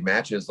big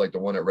matches like the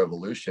one at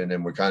Revolution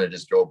and we kind of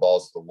just go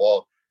balls to the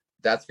wall,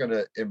 that's going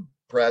to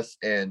impress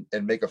and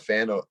make a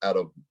fan out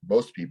of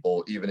most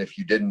people, even if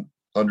you didn't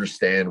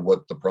understand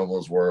what the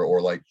promos were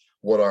or like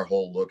what our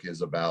whole look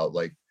is about.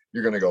 Like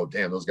you're going to go,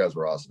 damn, those guys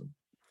were awesome.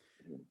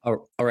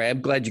 All right.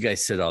 I'm glad you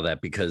guys said all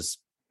that because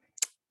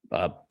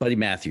Buddy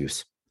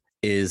Matthews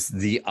is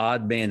the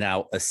odd man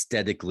out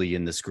aesthetically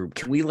in this group.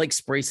 Can we like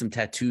spray some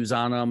tattoos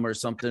on him or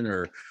something,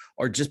 or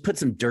just put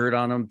some dirt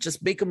on him,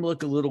 just make him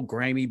look a little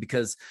grimy?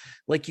 Because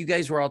like you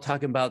guys were all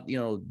talking about, you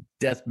know,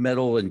 death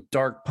metal and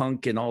dark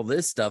punk and all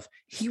this stuff.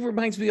 He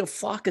reminds me of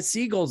Flock of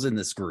Seagulls in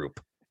this group.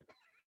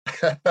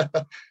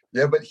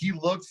 Yeah, but he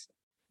looks,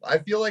 I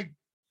feel like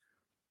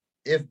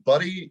if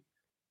Buddy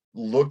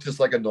looked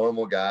just like a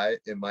normal guy,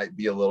 it might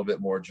be a little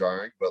bit more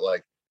jarring, but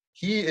like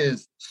he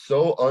is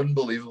so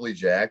unbelievably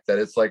jacked that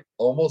it's like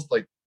almost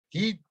like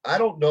I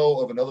don't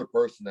know of another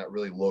person that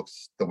really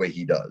looks the way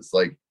he does.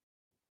 Like,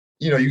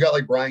 you know, you got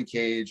like Brian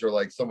Cage or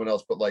like someone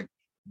else, but like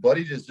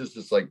Buddy is just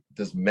this like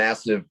this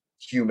massive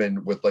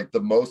human with like the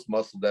most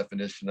muscle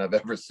definition I've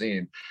ever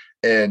seen.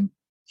 And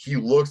he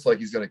looks like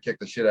he's going to kick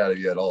the shit out of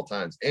you at all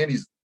times. And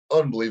he's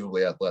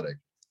unbelievably athletic.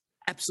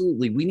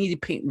 Absolutely. We need to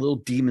paint little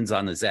demons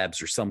on his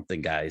abs or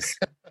something, guys.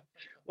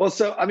 Well,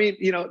 so, I mean,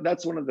 you know,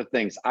 that's one of the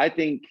things. I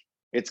think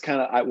it's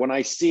kind of, when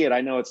I see it,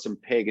 I know it's some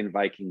pagan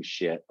Viking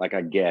shit. Like,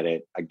 I get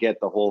it. I get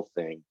the whole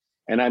thing.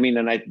 And I mean,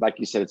 and I, like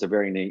you said, it's a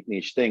very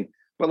niche thing.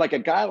 But like a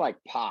guy like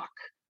Pac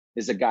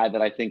is a guy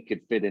that I think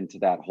could fit into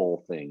that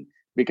whole thing.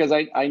 Because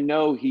I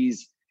know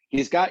he's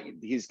got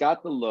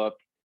the look,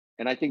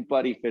 and I think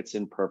Buddy fits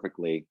in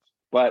perfectly.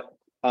 But,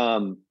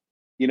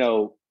 you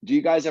know, do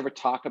you guys ever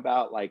talk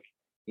about like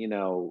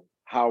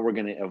how we're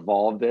going to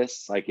evolve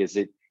this? Like, is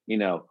it,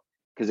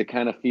 because it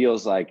kind of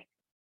feels like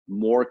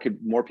more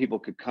people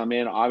could come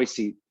in,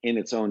 obviously in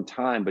its own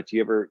time, but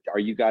are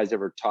you guys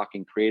ever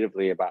talking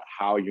creatively about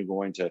how you're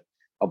going to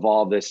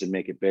evolve this and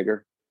make it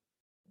bigger?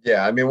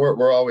 Yeah, I mean,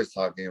 we're always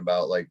talking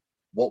about like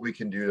what we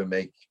can do to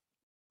make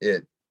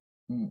it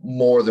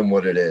more than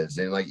what it is,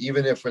 and like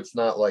even if it's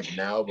not like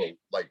now, but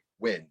like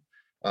when.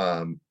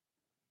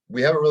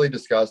 We haven't really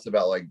discussed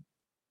about like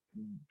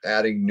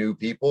adding new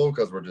people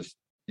because we're just,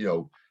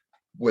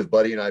 with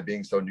Buddy and I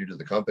being so new to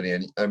the company,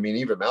 and I mean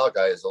even Malachi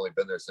has only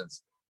been there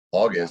since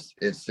August.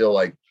 It's still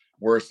like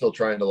we're still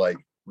trying to like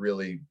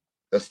really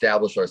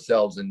establish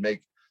ourselves and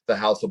make the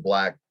House of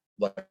Black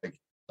like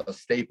a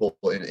staple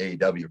in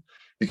AEW,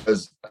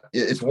 because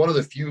it's one of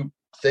the few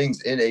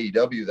things in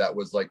AEW that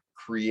was like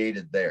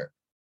created there.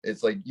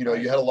 It's like, you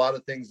had a lot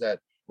of things that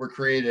were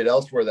created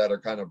elsewhere that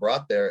are kind of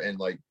brought there and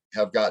like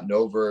have gotten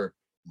over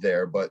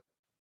there, but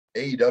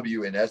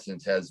AEW in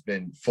essence has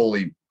been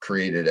fully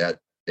created at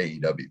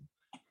AEW.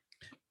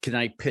 Can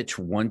I pitch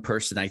one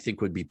person I think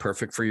would be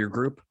perfect for your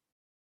group?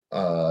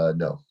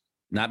 No.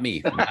 Not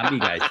me,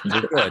 guys.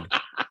 You're good.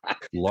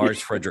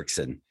 Lars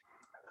Fredrickson.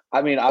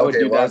 I mean, I would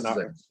do Lars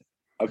that.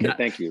 Okay,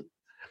 thank you.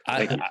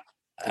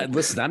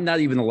 Listen, I'm not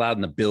even allowed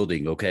in the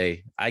building.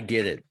 Okay, I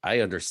get it.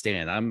 I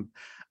understand.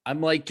 I'm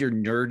like your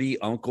nerdy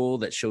uncle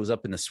that shows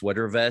up in a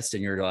sweater vest,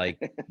 and you're like,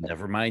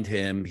 never mind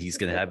him. He's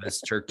gonna have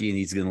his turkey and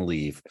he's gonna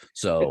leave.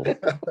 So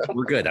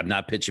we're good. I'm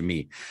not pitching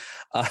me.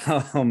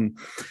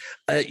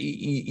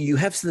 You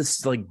have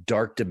this like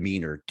dark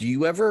demeanor. Do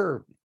you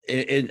ever?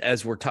 And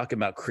as we're talking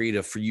about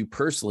creative for you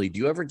personally,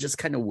 do you ever just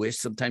kind of wish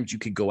sometimes you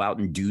could go out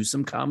and do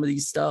some comedy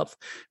stuff?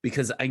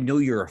 Because I know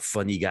you're a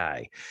funny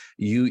guy.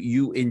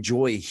 You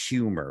enjoy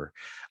humor.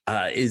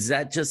 Is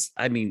that just,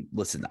 I mean,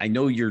 listen, I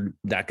know you're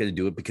not going to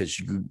do it because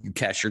you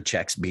cash your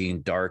checks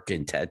being dark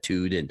and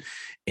tattooed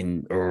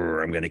and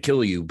or I'm going to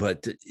kill you.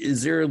 But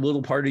is there a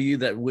little part of you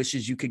that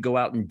wishes you could go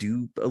out and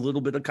do a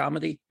little bit of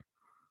comedy?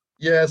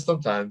 Yeah,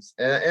 sometimes.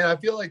 And I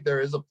feel like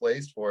there is a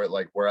place for it,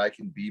 like where I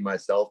can be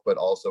myself, but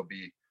also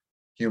be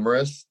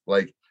humorous.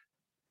 Like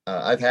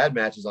I've had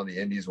matches on the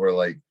indies where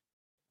like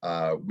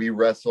we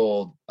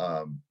wrestled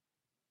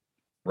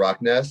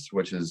Rockness,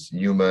 which is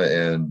Yuma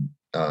and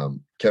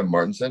Kevin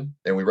Martinson,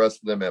 and we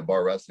wrestled them at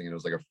Bar Wrestling, and it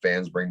was like a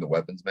fans bring the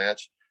weapons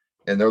match,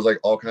 and there was like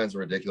all kinds of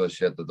ridiculous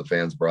shit that the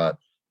fans brought,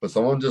 but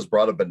someone just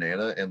brought a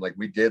banana, and like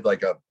we did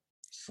like a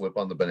slip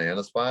on the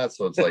banana spot,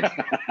 so it's like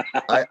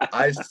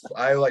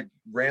I like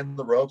ran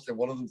the ropes and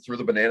one of them threw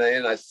the banana in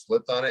and I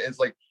slipped on it. It's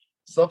like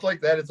stuff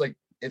like that. It's like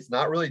it's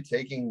not really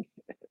taking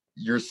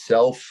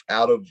yourself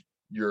out of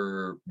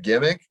your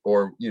gimmick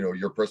or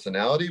your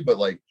personality, but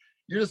like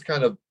you're just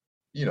kind of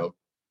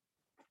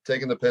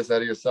taking the piss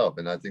out of yourself,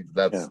 and I think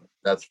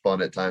that's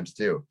fun at times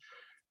too.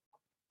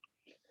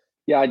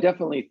 Yeah, I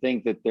definitely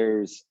think that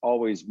there's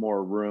always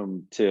more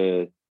room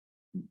to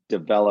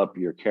develop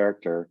your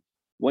character.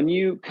 When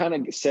you kind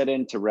of set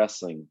into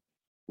wrestling,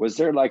 was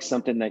there like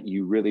something that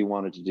you really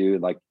wanted to do?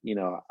 Like,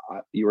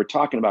 you were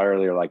talking about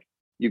earlier, like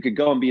you could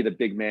go and be the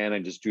big man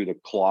and just do the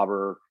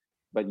clobber,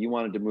 but you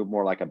wanted to move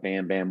more like a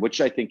Bam Bam,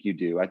 which I think you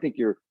do. I think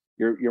you're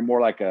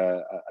more like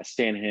a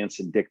Stan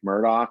Hansen, Dick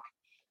Murdoch,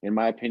 in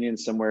my opinion,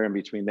 somewhere in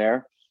between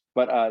there.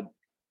 But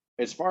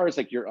as far as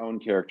like your own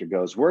character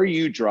goes, where are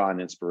you drawing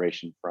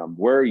inspiration from?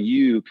 Where are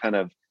you kind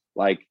of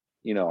like,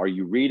 are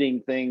you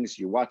reading things?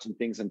 You're watching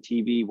things on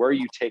TV? Where are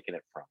you taking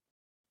it from?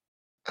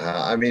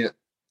 I mean,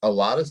 a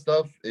lot of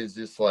stuff is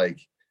just like,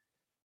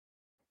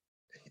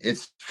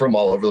 it's from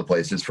all over the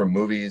place. It's from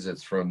movies,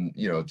 it's from,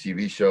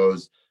 TV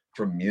shows,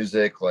 from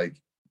music. Like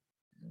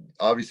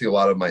obviously a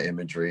lot of my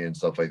imagery and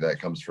stuff like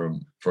that comes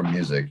from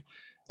music.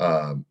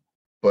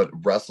 But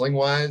wrestling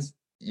wise,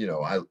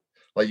 I,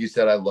 like you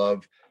said, I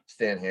love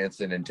Stan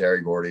Hansen and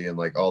Terry Gordy and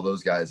like all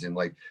those guys, and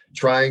like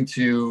trying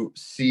to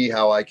see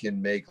how I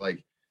can make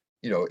like,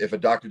 if a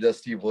Dr. Death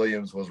Steve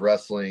Williams was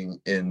wrestling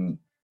in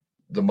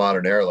the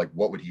modern era, like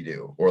what would he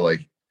do? Or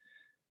like,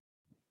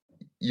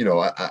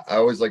 I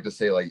always like to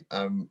say like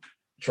I'm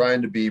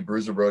trying to be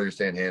Bruiser Brody or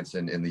Stan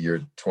Hansen in the year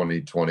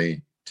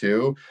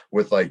 2022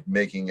 with like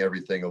making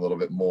everything a little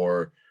bit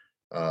more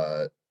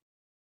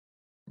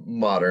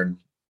modern.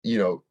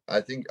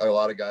 I think a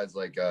lot of guys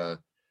like a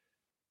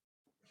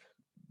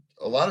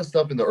lot of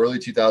stuff in the early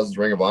 2000s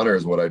Ring of Honor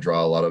is what I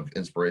draw a lot of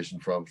inspiration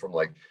from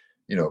like,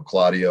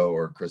 Claudio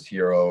or Chris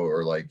Hero,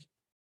 or like,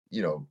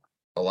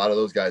 a lot of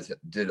those guys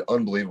did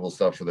unbelievable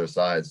stuff for their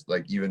sides.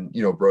 Like even,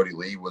 Brody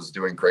Lee was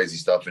doing crazy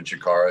stuff in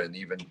Chikara, and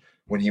even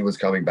when he was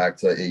coming back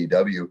to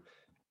AEW.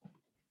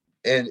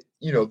 And,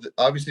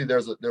 obviously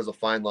there's a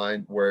fine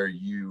line where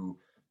you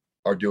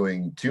are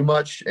doing too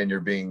much and you're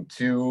being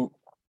too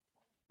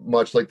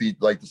much like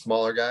the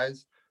smaller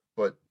guys.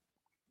 But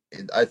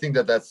I think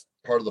that's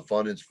part of the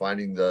fun, is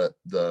finding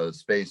the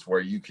space where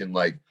you can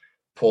like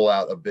pull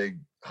out a big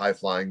high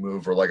flying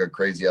move or like a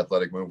crazy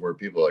athletic move where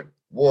people are like,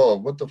 whoa,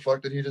 what the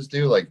fuck did he just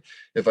do? Like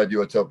if I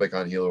do a tope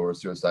con hilo or a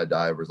suicide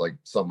dive or like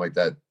something like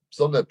that,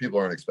 something that people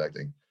aren't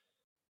expecting.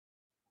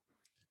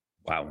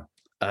 Wow.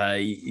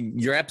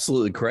 You're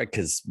absolutely correct,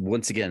 because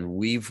once again,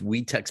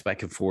 we text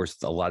back and forth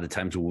a lot of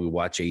times when we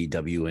watch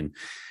AEW, and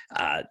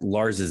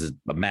Lars is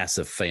a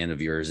massive fan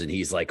of yours, and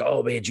he's like,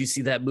 "Oh man, did you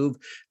see that move?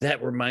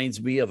 That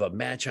reminds me of a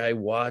match I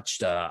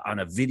watched on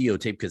a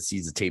videotape," because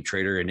he's a tape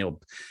trader, and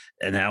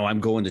now I'm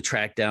going to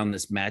track down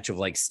this match of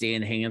like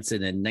Stan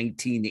Hansen in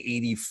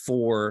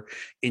 1984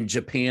 in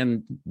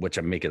Japan, which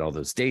I'm making all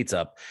those dates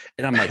up,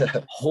 and I'm like,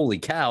 "Holy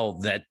cow!"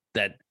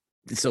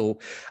 So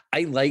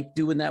I like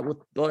doing that with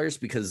Lars,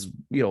 because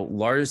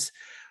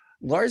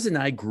Lars and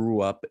I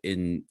grew up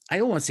in, I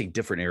don't want to say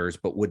different eras,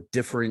 but with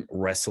different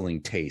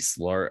wrestling tastes.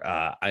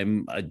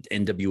 I'm a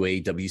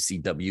NWA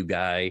WCW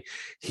guy.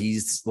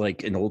 He's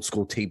like an old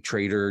school tape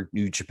trader,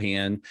 New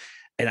Japan,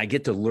 and I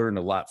get to learn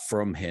a lot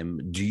from him.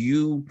 And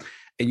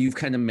you've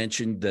kind of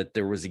mentioned that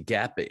there was a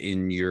gap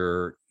in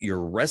your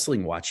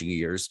wrestling watching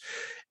years.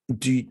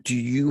 Do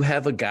you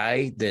have a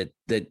guy that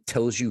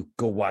tells you,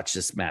 go watch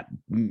this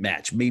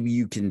match? Maybe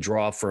you can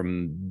draw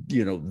from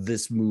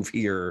this move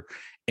here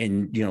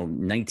in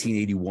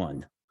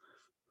 1981.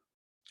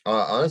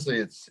 Honestly,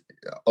 it's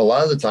a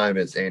lot of the time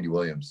it's Andy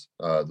Williams,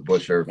 the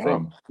Butcher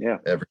from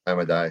Every Time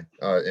I Die,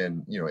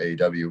 and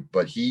AEW.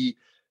 But he,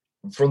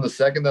 from the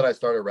second that I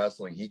started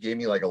wrestling, he gave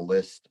me like a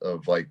list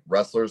of like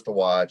wrestlers to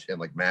watch and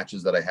like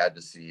matches that I had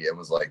to see. It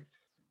was like,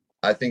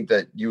 I think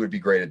that you would be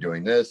great at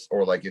doing this,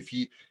 or like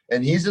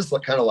he's just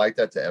kind of like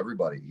that to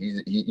everybody. He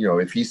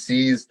if he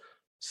sees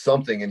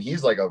something, and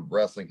he's like a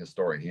wrestling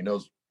historian, he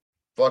knows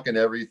fucking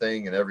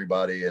everything and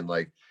everybody, and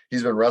like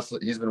he's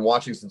been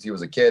watching since he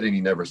was a kid, and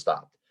he never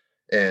stopped.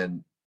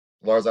 And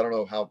Lars, I don't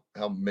know how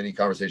many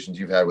conversations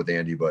you've had with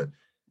Andy, but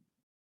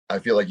I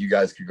feel like you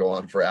guys could go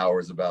on for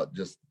hours about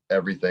just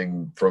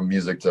everything from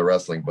music to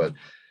wrestling. But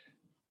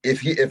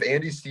if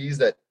Andy sees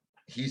that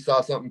he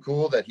saw something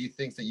cool that he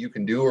thinks that you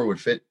can do or would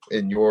fit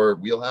in your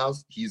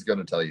wheelhouse, he's going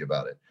to tell you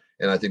about it.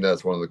 And I think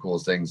that's one of the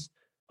coolest things.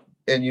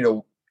 And,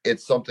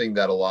 it's something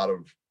that a lot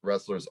of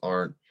wrestlers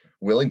aren't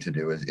willing to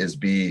do, is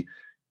be,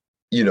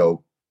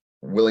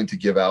 willing to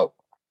give out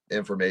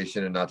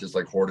information and not just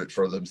like hoard it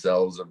for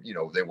themselves. Or,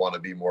 they want to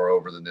be more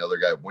over than the other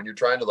guy. When you're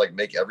trying to like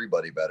make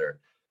everybody better,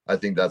 I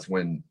think that's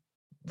when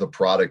the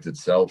product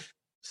itself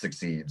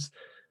succeeds.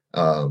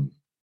 But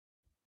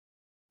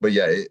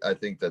yeah, I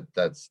think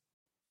that's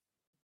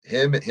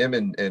him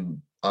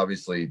and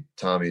obviously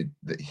Tommy,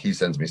 he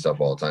sends me stuff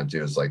all the time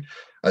too. It's like,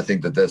 I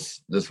think that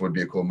this would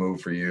be a cool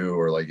move for you,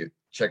 or like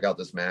check out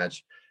this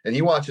match. And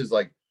he watches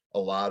like a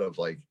lot of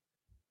like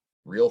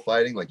real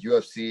fighting, like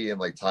UFC and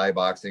like Thai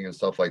boxing and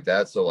stuff like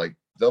that. So like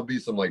there'll be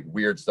some like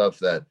weird stuff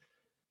that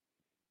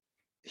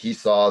he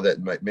saw that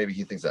maybe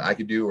he thinks that I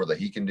could do or that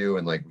he can do,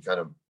 and like we kind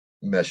of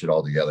mesh it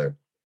all together.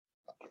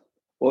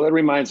 Well, that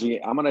reminds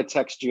me, I'm going to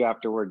text you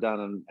after we're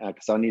done,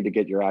 because I'll need to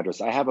get your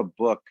address. I have a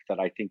book that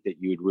I think that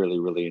you'd really,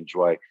 really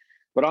enjoy.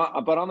 But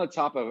on the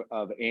top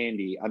of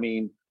Andy, I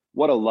mean,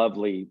 what a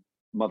lovely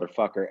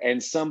motherfucker,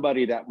 and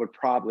somebody that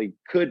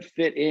could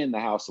fit in the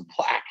House of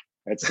Black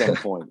at some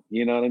point.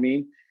 You know what I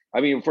mean? I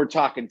mean, if we're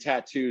talking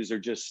tattoos or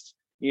just,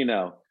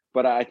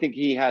 but I think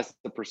he has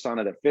the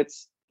persona that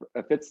fits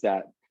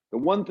that. The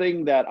one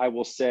thing that I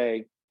will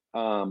say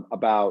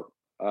about,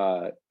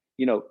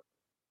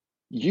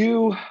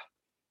 you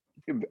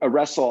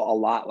wrestle a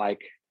lot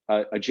like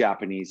a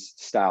Japanese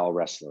style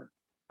wrestler.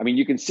 I mean,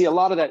 you can see a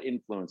lot of that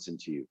influence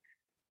into you.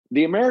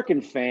 The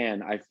American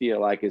fan, I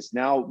feel like, is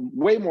now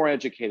way more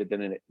educated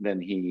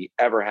than he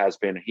ever has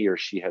been, he or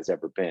she has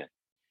ever been.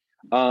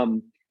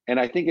 And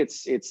I think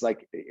it's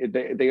like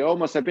they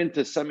almost, I've been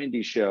to some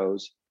indie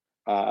shows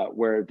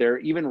where they're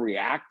even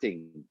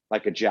reacting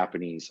like a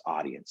Japanese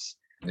audience.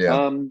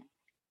 Yeah.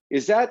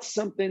 Is that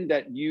something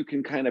that you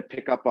can kind of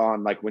pick up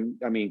on? Like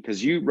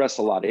because you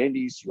wrestle a lot of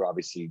indies, you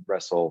obviously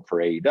wrestle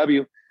for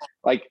AEW,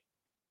 like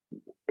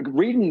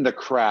reading the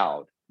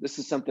crowd. This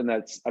is something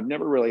I've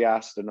never really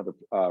asked another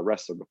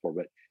wrestler before,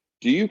 but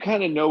do you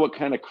kind of know what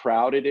kind of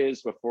crowd it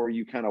is before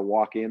you kind of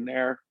walk in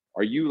there?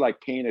 Are you like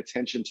paying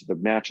attention to the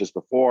matches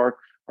before?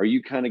 Are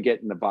you kind of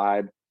getting the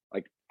vibe?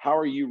 Like, how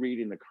are you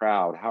reading the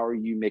crowd? How are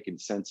you making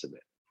sense of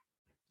it?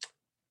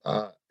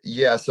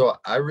 Yeah, so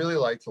I really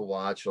like to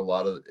watch a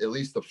lot of, at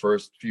least the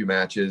first few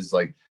matches.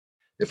 Like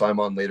if I'm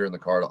on later in the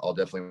card, I'll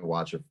definitely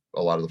watch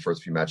a lot of the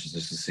first few matches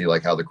just to see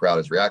like how the crowd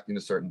is reacting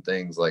to certain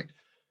things. Like,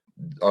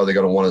 are they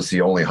going to want to see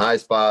only high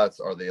spots?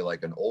 Are they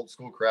like an old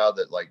school crowd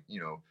that like,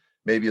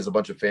 maybe is a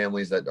bunch of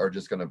families that are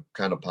just going to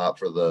kind of pop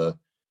for the,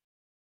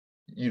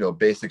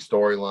 basic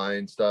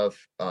storyline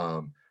stuff.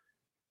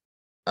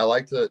 I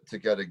like to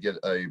get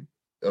a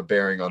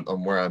bearing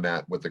on where I'm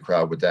at with the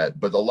crowd with that.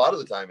 But a lot of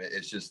the time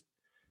it's just,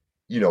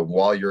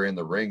 while you're in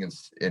the ring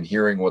and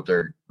hearing what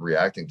they're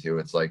reacting to,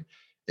 it's like,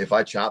 if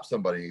I chop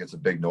somebody, it gets a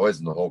big noise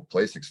and the whole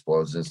place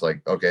explodes. It's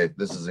like, okay,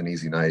 this is an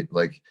easy night.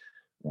 Like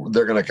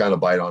they're going to kind of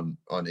bite on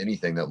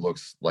anything that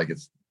looks like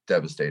it's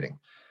devastating.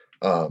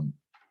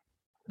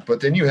 But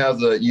then you have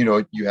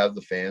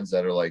the fans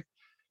that are like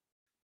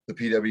the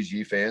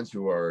PWG fans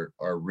who are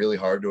really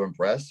hard to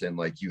impress. And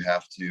like, you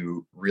have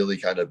to really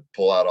kind of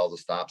pull out all the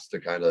stops to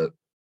kind of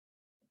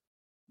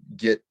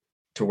get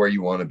to where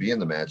you want to be in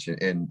the match.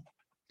 And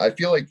I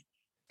feel like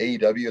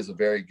AEW is a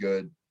very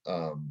good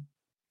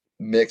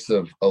mix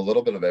of a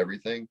little bit of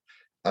everything.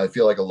 I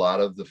feel like a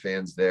lot of the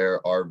fans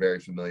there are very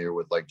familiar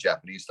with like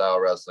Japanese style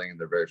wrestling, and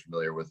they're very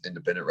familiar with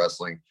independent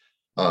wrestling.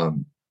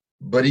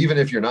 But even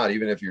if you're not,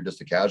 even if you're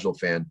just a casual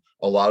fan,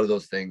 a lot of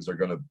those things are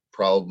going to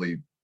probably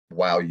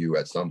wow you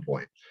at some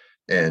point.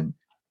 And,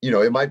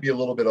 it might be a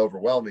little bit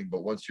overwhelming,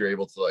 but once you're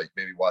able to like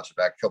maybe watch it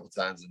back a couple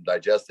times and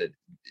digest it,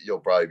 you'll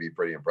probably be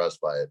pretty impressed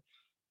by it.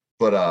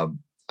 But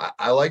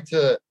I like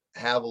to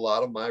have a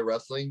lot of my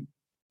wrestling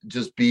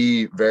just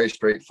be very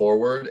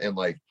straightforward, and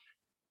like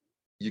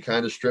you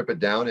kind of strip it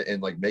down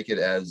and like make it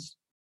as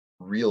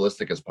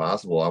realistic as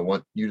possible. I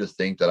want you to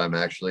think that I'm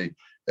actually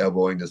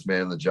elbowing this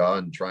man in the jaw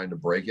and trying to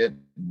break it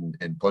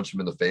and punch him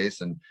in the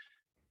face. And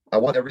I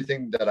want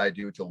everything that I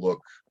do to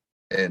look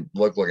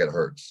like it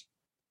hurts.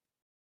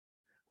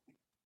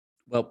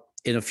 Well,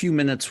 in a few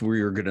minutes,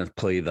 we're going to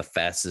play the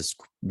fastest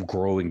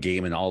growing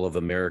game in all of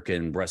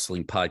American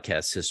wrestling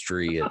podcast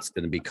history. It's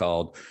going to be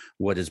called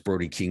 "What Is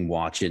Brody King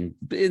Watching?"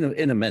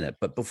 in a minute.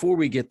 But before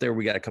we get there,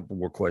 we got a couple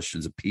more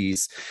questions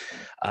apiece.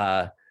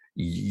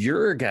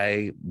 You're a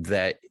guy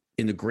that,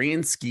 in the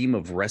grand scheme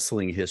of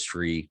wrestling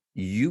history,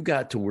 you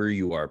got to where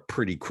you are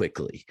pretty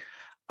quickly.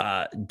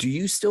 Do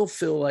you still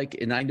feel like,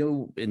 and I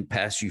know in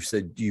past you've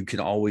said you can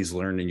always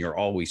learn and you're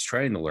always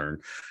trying to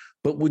learn,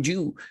 but would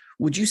you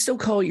still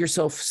call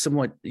yourself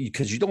somewhat,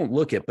 because you don't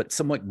look it, but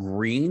somewhat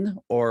green,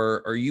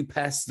 or are you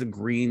past the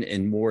green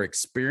and more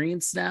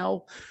experienced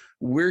now?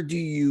 Where do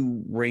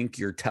you rank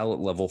your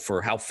talent level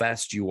for how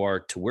fast you are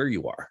to where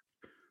you are?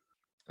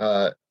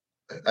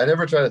 I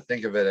never try to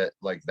think of it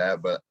like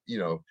that, but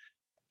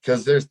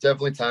because there's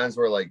definitely times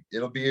where like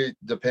it'll be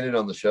dependent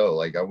on the show.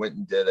 Like I went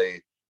and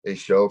did a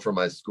show for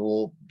my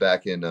school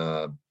back in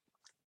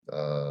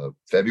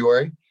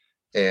February,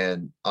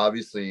 and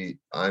obviously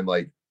I'm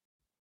like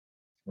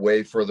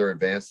way further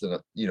advanced than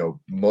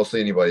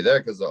mostly anybody there,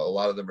 because a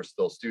lot of them are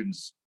still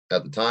students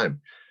at the time.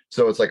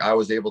 So it's like I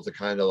was able to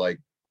kind of like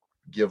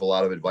give a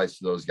lot of advice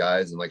to those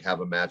guys and like have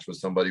a match with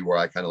somebody where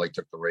I kind of like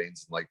took the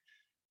reins and like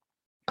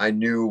I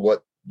knew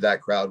what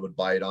that crowd would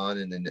bite on.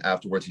 And then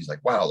afterwards he's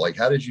like, wow, like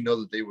how did you know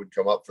that they would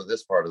come up for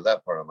this part or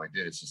that part? I'm like,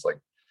 dude, it's just like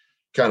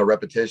kind of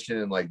repetition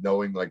and like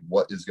knowing like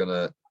what is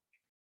gonna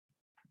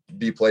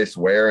be placed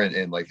where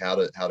and like how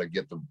to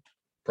get the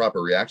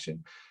proper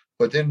reaction.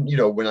 But then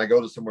when I go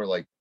to somewhere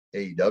like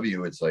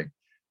AEW, it's like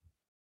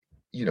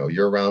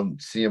you're around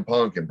CM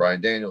Punk and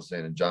Bryan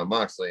Danielson and Jon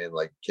Moxley and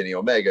like Kenny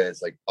Omega.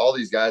 It's like all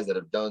these guys that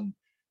have done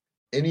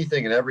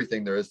anything and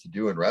everything there is to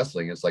do in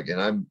wrestling. It's like,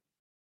 and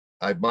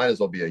I might as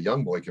well be a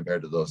young boy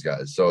compared to those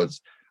guys. So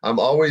I'm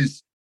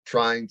always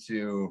trying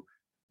to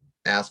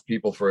ask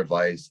people for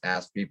advice,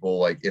 ask people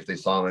like if they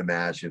saw my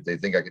match, if they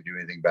think I could do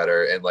anything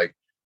better. And like,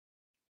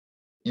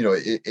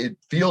 it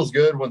feels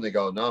good when they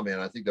go, no,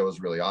 man, I think that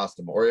was really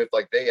awesome. Or if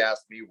like they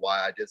asked me why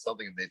I did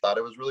something and they thought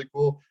it was really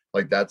cool,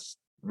 like that's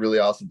really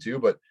awesome too.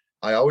 But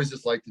I always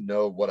just like to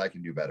know what I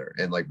can do better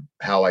and like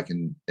how I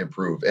can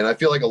improve. And I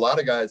feel like a lot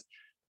of guys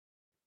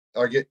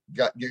get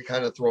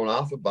kind of thrown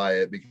off by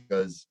it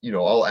because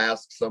I'll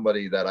ask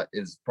somebody that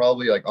is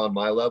probably like on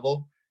my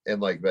level and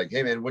like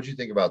hey man, what'd you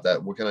think about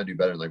that? What can I do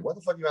better? And like, what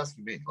the fuck are you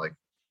asking me? Like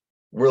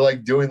we're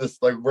like doing this,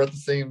 like we're at the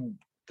same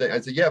thing.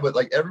 I said, yeah, but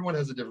like everyone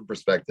has a different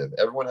perspective,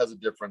 everyone has a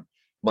different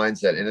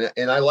mindset,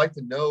 and I like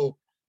to know,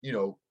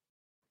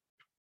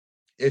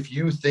 if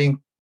you think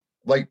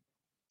like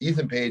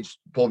Ethan Page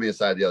pulled me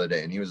aside the other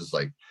day and he was just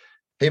like,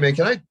 hey man,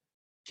 can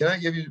I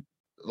give you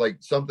like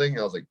something?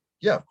 I was like,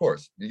 yeah, of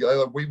course.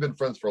 We've been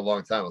friends for a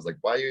long time. I was like,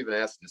 why are you even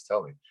asking? Just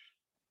tell me.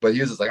 But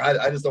he was just like,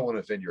 I just don't want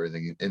to offend you or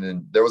anything. And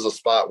then there was a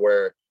spot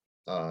where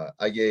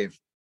I gave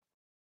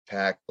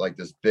Pac like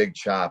this big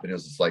chop and it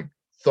was just like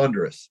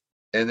thunderous.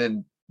 And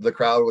then the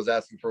crowd was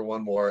asking for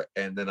one more.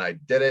 And then I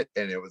did it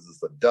and it was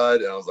just a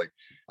dud. And I was like,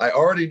 I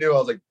already knew. I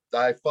was like,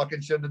 I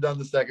fucking shouldn't have done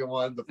the second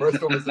one. The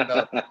first one was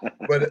enough.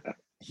 But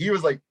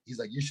he's like,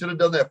 you should have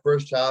done that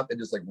first chop and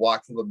just like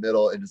walk to the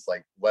middle and just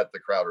like let the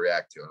crowd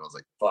react to it. And I was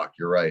like, fuck,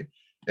 you're right.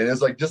 And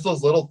it's like just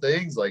those little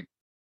things, like,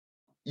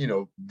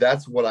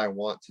 that's what I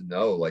want to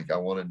know. Like, I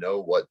want to know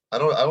what I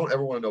don't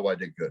ever want to know what I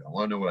did good. I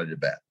want to know what I did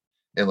bad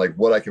and like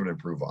what I can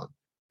improve on.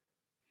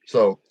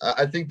 So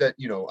I think that,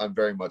 I'm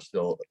very much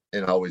still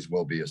and always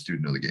will be a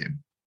student of the game.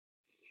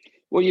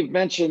 Well, you've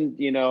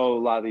mentioned, a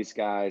lot of these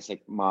guys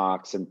like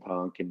Mox and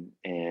Punk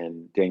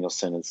and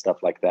Danielson and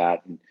stuff like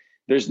that. And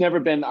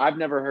I've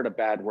never heard a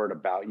bad word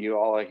about you.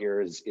 All I hear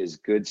is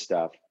good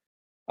stuff.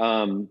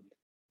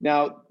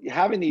 Now,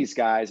 having these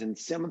guys and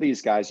some of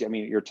these guys, I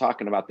mean, you're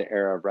talking about the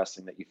era of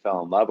wrestling that you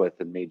fell in love with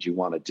and made you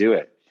want to do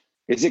it.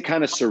 Is it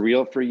kind of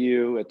surreal for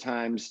you at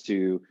times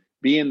to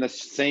be in the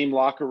same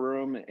locker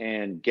room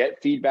and get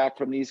feedback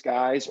from these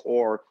guys,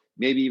 or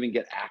maybe even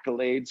get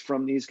accolades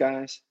from these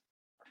guys?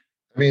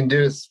 I mean,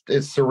 dude, it's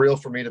surreal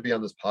for me to be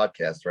on this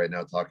podcast right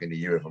now talking to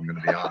you, if I'm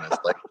going to be honest.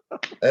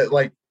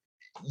 Like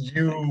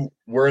you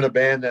were in a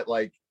band that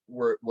like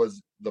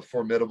was the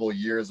formidable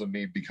years of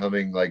me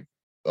becoming like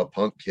a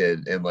punk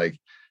kid, and like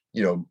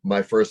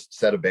my first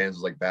set of bands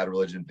was like Bad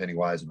Religion,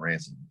 Pennywise, and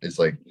Rancid. It's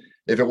like,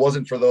 if it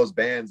wasn't for those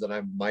bands, then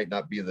I might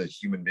not be the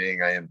human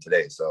being I am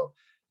today. So,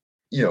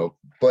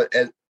 but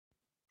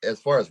as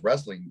far as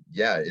wrestling,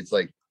 yeah, it's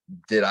like,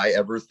 did I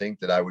ever think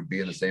that I would be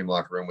in the same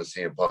locker room with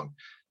CM Punk,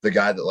 the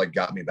guy that like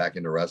got me back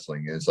into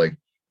wrestling? And it's like,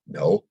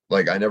 no,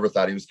 like I never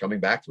thought he was coming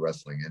back to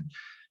wrestling. And,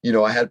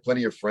 I had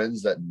plenty of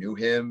friends that knew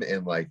him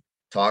and like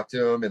talked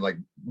to him. And like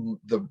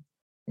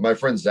my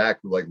friend Zach,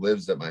 who like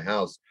lives at my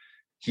house,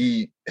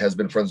 he has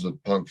been friends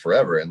with Punk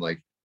forever. And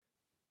like,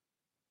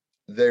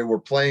 they were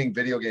playing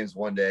video games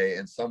one day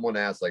and someone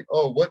asked like,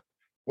 oh,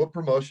 what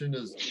promotion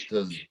does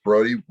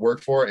Brody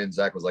work for? And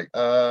Zach was like,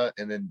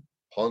 and then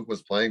Punk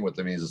was playing with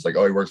him. He's just like,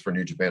 oh, he works for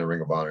New Japan and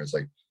Ring of Honor. It's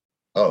like,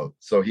 oh,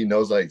 so he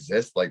knows I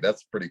exist. Like,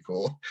 that's pretty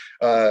cool.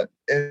 And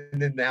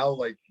then now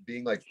like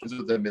being like friends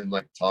with him and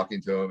like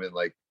talking to him and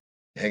like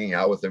hanging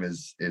out with him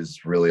is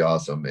really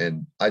awesome.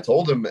 And I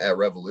told him at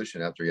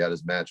Revolution after he had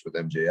his match with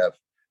MJF,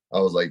 I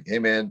was like, hey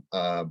man,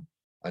 I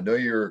know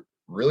you're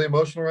really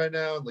emotional right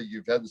now. Like,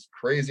 you've had this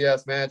crazy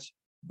ass match,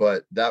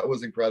 but that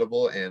was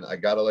incredible. And I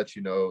got to let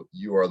you know,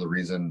 you are the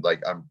reason,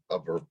 like, I'm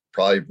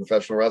probably a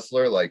professional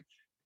wrestler. Like,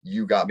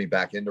 you got me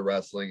back into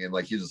wrestling. And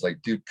like, he's just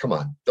like, dude, come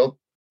on, don't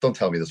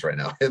tell me this right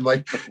now. And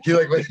like, he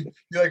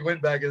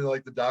went back into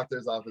like the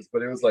doctor's office,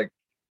 but it was like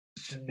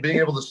being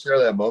able to share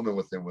that moment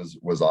with him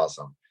was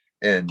awesome.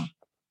 And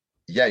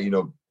yeah,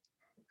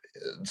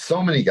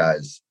 so many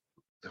guys,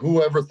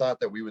 whoever thought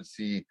that we would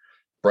see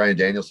Bryan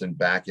Danielson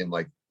back in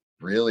like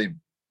really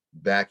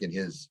back in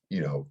his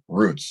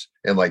roots,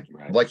 and like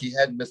he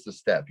hadn't missed a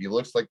step. He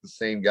looks like the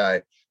same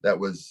guy that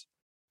was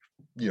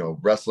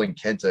wrestling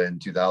Kenta in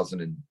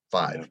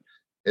 2005. Yeah.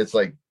 It's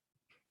like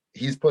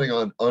he's putting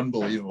on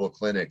unbelievable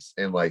clinics,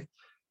 and like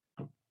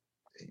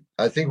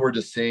I think we're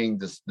just seeing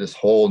this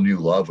whole new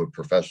love of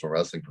professional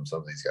wrestling from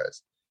some of these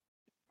guys.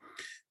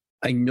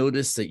 I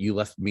noticed that you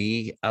left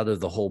me out of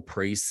the whole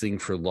praise thing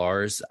for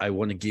Lars. I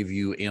want to give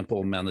you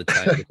ample amount of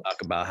time to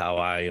talk about how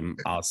I am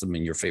awesome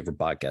and your favorite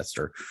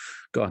podcaster.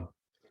 Go on.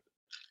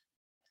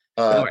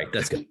 All right,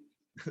 that's good.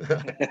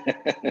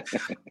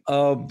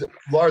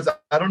 Lars,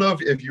 I don't know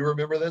if you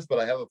remember this, but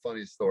I have a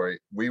funny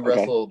story. We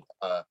wrestled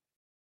at,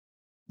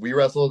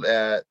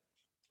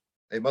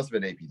 it must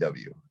have been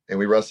APW, and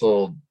we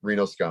wrestled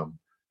Reno Scum,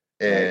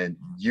 and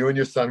you and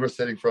your son were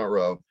sitting front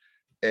row.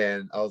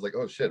 And I was like,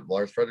 oh shit,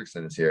 Lars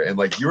Fredrickson is here. And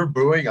like, you were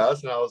booing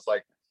us. And I was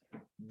like,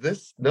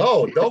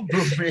 no, don't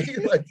boo me.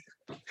 Like,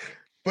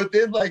 but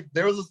then like,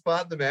 there was a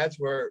spot in the match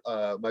where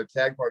my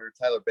tag partner,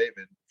 Tyler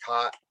Bateman,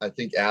 caught, I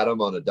think,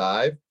 Adam on a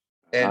dive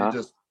and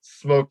just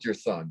smoked your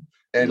son.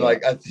 And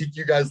like, I think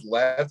you guys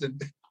laughed and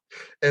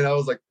I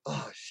was like,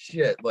 oh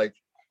shit. Like,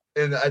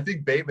 and I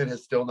think Bateman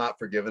has still not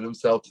forgiven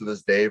himself to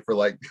this day for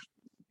like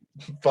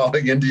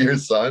falling into your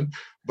son.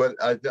 But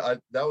I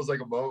that was like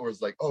a moment where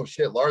it's like, oh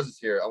shit, Lars is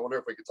here. I wonder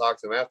if we could talk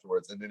to him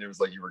afterwards. And then it was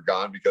like, you were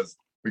gone because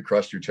we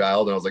crushed your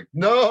child. And I was like,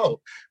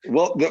 no.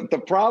 Well, the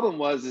problem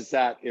is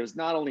that it was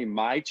not only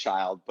my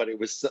child, but it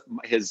was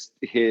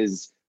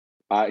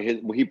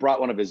he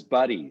brought one of his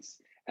buddies,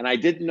 and I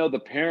didn't know the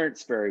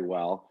parents very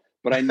well,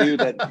 but I knew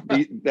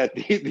that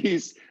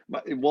these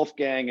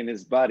Wolfgang and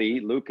his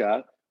buddy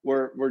Luca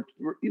were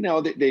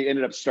they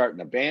ended up starting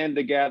a band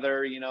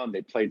together, and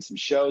they played some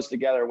shows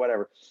together,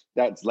 whatever.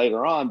 That's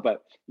later on,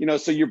 but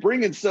so you're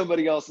bringing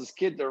somebody else's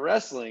kid to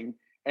wrestling,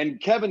 and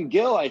Kevin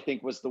Gill, I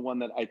think, was the one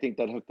that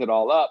hooked it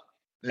all up.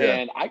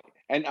 Yeah.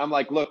 And I'm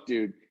like, look,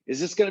 dude, is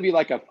this going to be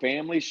like a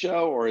family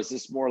show, or is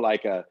this more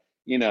like a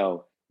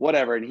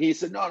whatever? And he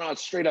said, no,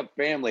 it's straight up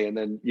family. And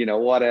then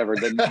whatever.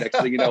 Then next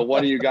thing you know,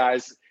 one of you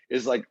guys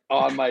is like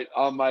on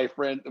my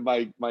friend,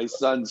 my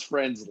son's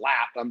friend's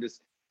lap.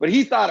 But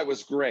he thought it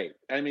was great.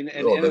 I mean,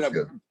 and ended up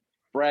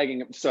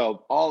bragging.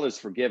 So all is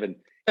forgiven.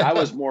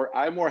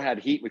 I more had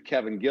heat with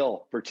Kevin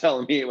Gill for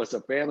telling me it was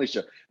a family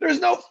show.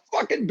 There's no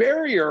fucking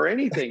barrier or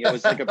anything. It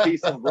was like a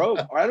piece of rope.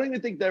 I don't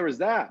even think there was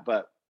that,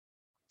 but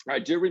I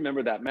do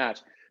remember that match.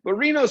 But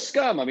Reno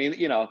Scum, I mean,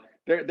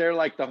 they're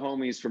like the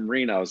homies from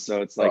Reno.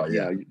 So it's like,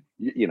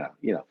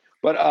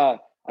 but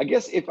I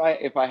guess if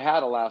I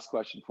had a last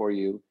question for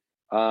you,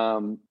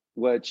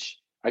 which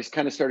I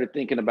kind of started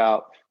thinking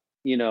about,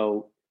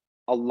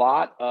 a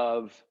lot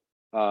of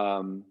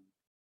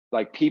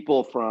like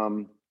people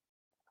from,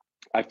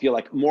 I feel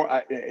like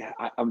more,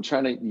 I'm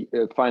trying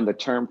to find the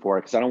term for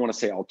it because I don't want to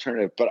say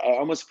alternative, but I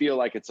almost feel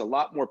like it's a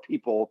lot more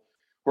people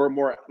who are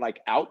more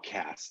like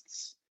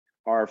outcasts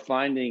are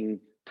finding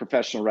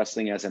professional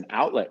wrestling as an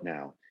outlet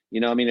now.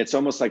 I mean, it's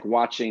almost like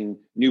watching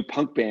new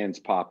punk bands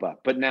pop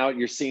up, but now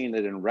you're seeing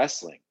it in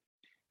wrestling.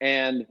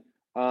 And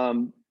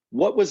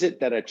what was it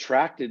that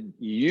attracted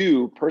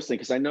you personally?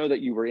 Because I know that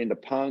you were into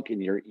punk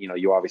and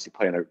you obviously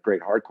play in a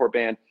great hardcore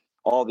band,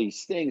 all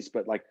these things,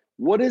 but like,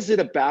 what is it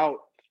about?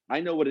 I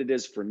know what it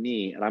is for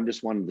me, and I'm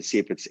just wanting to see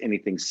if it's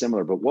anything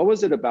similar, but what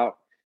was it about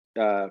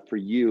for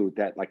you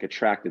that like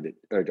attracted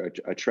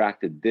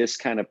this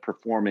kind of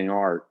performing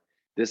art,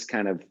 this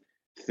kind of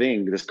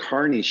thing, this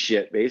carny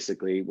shit,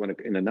 basically,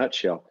 in a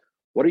nutshell?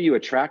 What are you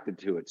attracted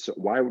to it? So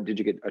why did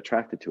you get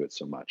attracted to it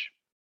so much?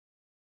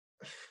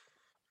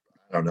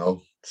 I don't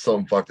know,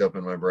 something fucked up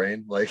in my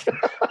brain. Like,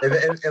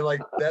 and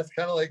like, that's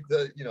kind of like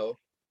the,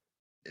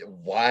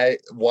 why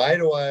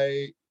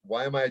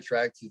am I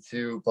attracted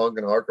to punk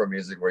and hardcore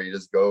music where you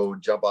just go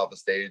jump off a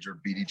stage or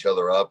beat each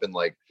other up and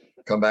like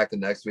come back the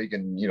next week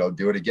and,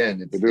 do it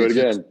again.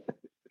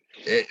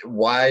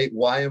 Why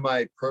am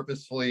I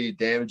purposefully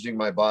damaging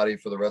my body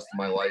for the rest of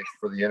my life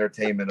for the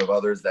entertainment of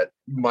others that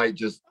might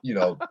just,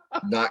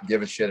 not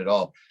give a shit at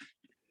all?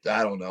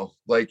 I don't know.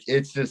 Like,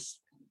 it's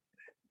just,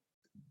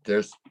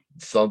 there's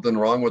something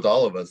wrong with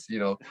all of us.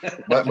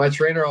 My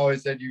trainer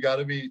always said, you got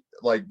to be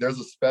like, there's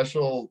a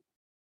special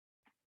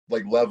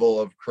like level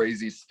of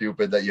crazy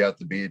stupid that you have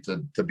to be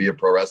a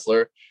pro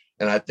wrestler.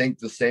 And I think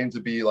the same to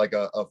be like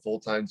a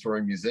full-time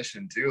touring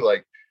musician too.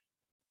 Like,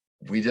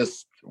 we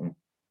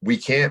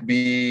can't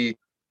be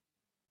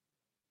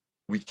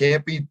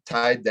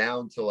tied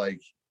down to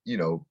like,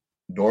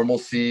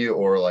 normalcy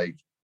or like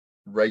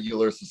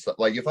regular society.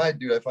 Like,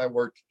 if I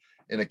worked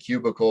in a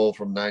cubicle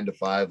from 9 to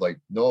 5, like,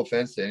 no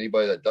offense to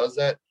anybody that does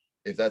that,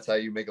 if that's how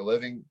you make a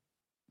living,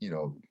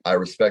 I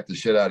respect the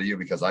shit out of you,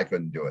 because I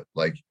couldn't do it.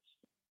 Like,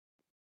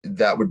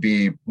 that would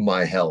be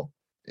my hell,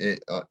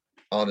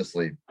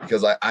 honestly,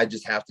 because I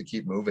just have to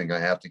keep moving. I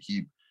have to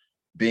keep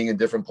being in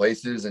different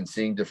places and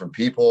seeing different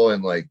people.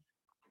 And like,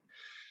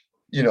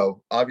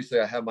 obviously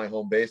I have my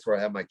home base where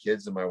I have my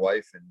kids and my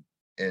wife,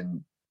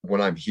 and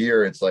when I'm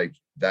here, it's like,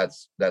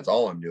 that's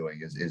all I'm doing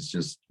is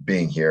just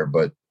being here.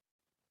 But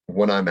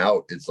when I'm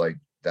out, it's like,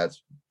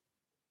 that's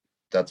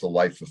a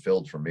life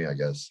fulfilled for me, I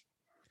guess.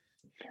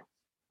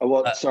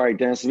 Well, sorry,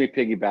 Dennis, let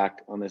me piggyback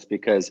on this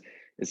because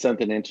it's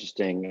something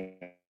interesting.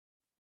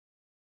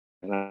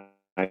 And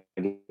I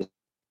just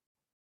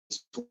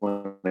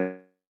want to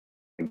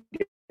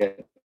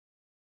get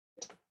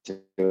to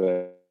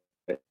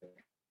it.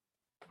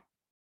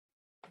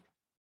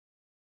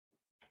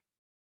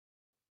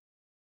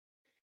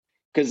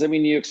 Because, I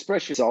mean, you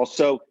express yourself.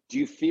 Also, do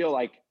you feel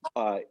like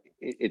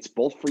it's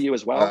both for you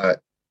as well?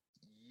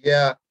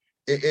 Yeah,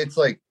 it's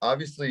like,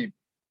 obviously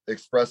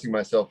expressing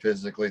myself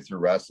physically through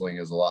wrestling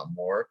is a lot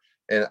more.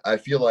 And I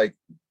feel like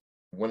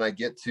when I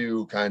get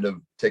to kind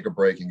of take a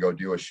break and go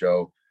do a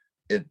show,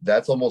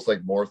 that's almost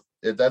like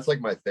that's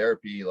like my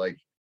therapy, like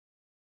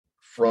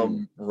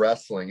from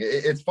wrestling.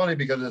 It's funny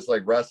because it's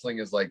like, wrestling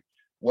is like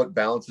what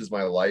balances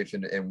my life,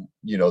 and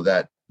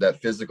that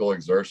physical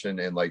exertion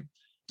and like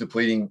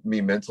depleting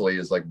me mentally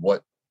is like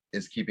what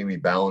is keeping me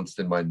balanced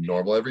in my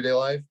normal everyday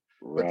life.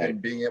 Right. But then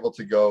being able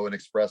to go and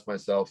express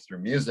myself through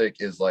music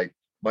is like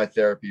my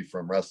therapy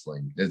from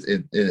wrestling.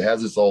 It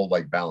has this whole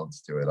like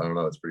balance to it. I don't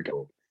know. It's pretty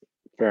cool.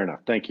 Fair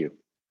enough. Thank you.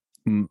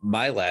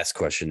 My last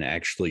question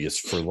actually is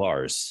for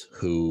Lars,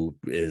 who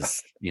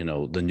is,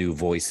 the new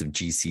voice of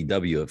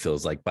GCW. It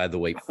feels like, by the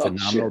way,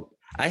 phenomenal.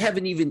 I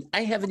haven't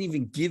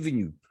even given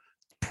you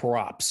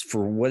props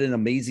for what an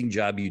amazing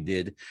job you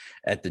did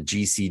at the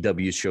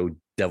GCW show,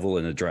 Devil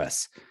in a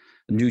Dress.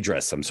 New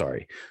Dress, I'm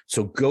sorry.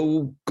 So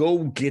go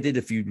get it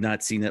if you've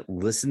not seen it.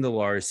 Listen to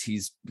Lars.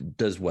 He's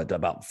does what,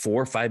 about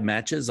 4 or 5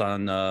 matches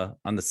on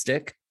the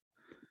stick?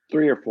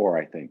 3 or 4,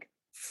 I think.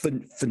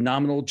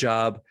 Phenomenal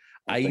job.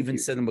 Oh, I even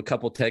sent him a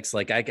couple texts.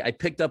 Like, I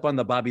picked up on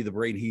the Bobby the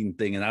Brain Heenan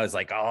thing, and I was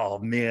like, oh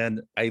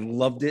man, I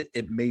loved it.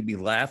 It made me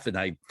laugh, and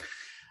I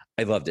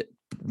loved it.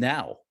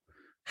 Now,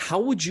 how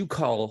would you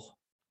call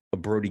a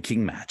Brody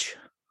King match?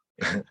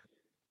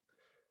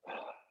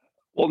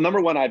 Well,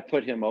 number one, I'd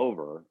put him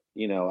over,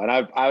 and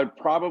I would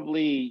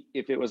probably,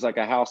 if it was like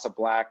a House of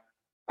Black,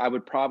 I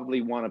would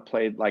probably want to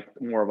play like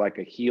more of like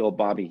a heel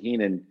Bobby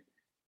Heenan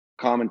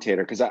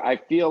commentator, because I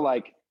feel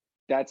like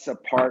that's a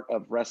part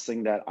of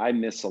wrestling that I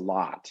miss a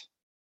lot,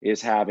 is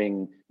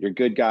having your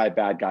good guy,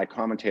 bad guy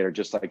commentator,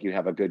 just like you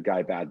have a good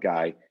guy, bad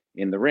guy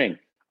in the ring.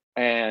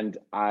 And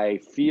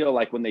I feel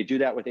like when they do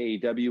that with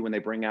AEW, when they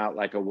bring out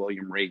like a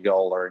William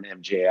Regal or an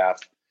MJF,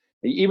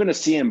 even a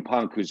CM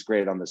Punk, who's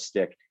great on the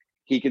stick,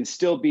 he can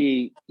still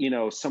be,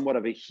 somewhat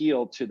of a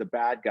heel to the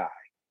bad guy.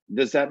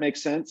 Does that make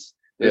sense?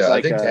 There's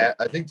I think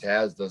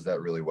Taz does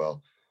that really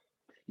well.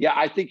 Yeah,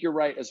 I think you're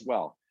right as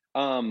well.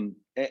 And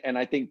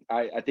I think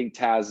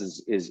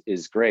Taz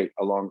is great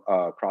along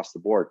across the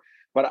board.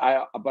 But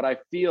I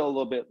feel a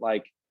little bit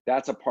like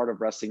that's a part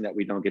of wrestling that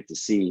we don't get to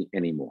see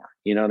anymore.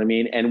 You know what I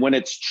mean? And when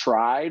it's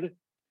tried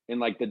in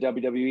like the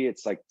WWE,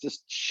 it's like,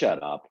 just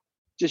shut up.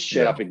 Just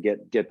shut up and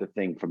get the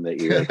thing from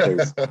the ear.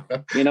 Because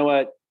you know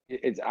what?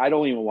 I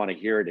don't even want to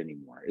hear it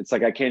anymore. It's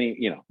like I can't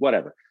even,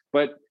 whatever.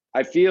 But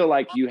I feel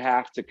like you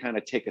have to kind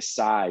of take a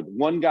side.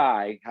 One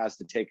guy has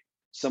to take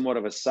somewhat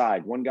of a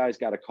side. One guy's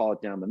got to call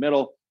it down the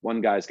middle.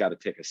 One guy's got to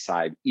take a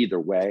side. Either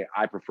way,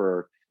 I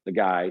prefer the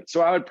guy.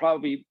 So I would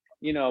probably,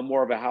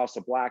 more of a House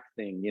of Black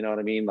thing, you know what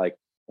I mean? Like,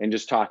 and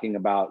just talking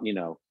about,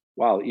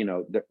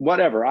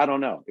 whatever. I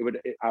don't know.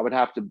 I would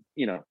have to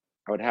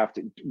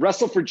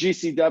wrestle for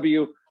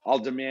GCW. I'll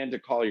demand to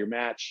call your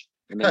match.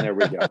 And then there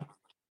we go.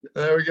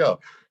 There we go.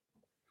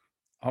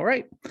 All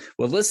right.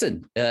 Well,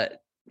 listen,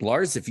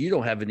 Lars, if you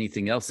don't have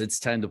anything else, it's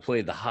time to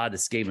play the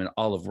hottest game in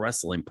all of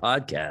wrestling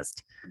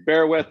podcast.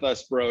 Bear with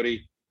us,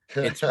 Brody.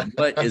 It's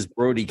what is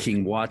Brody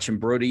King watching?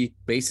 Brody,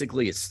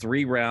 basically, it's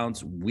 3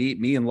 rounds.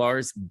 Me and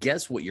Lars,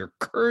 guess what you're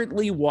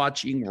currently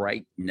watching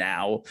right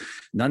now?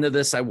 None of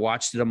this. I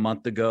watched it a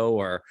month ago,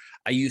 or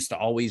I used to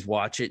always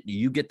watch it.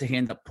 You get to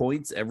hand up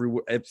points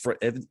everywhere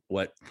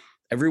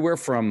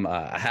from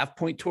a half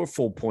point to a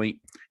full point.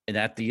 And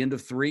at the end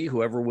of 3,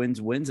 whoever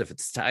wins. If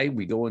it's tied,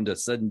 we go into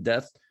sudden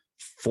death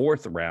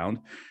 4th round,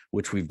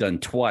 which we've done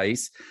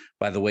twice.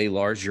 By the way,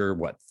 Lars, you're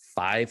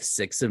 5,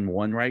 6, and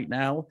 1 right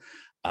now.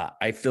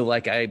 I feel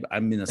like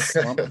I'm in a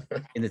slump,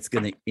 and it's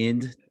going to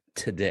end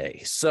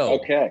today. So,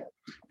 Okay.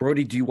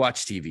 Brody, do you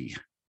watch TV?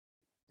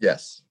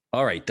 Yes.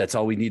 All right, that's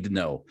all we need to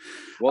know.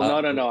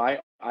 Well, no.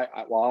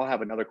 I'll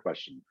have another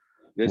question.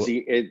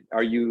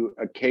 Are you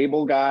a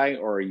cable guy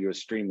or are you a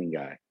streaming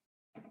guy?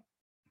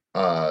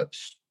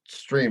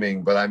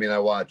 Streaming, but I mean, I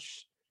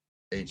watch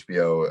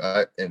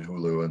HBO and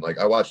Hulu, and like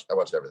I watch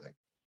everything.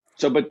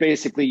 So, but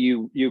basically,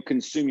 you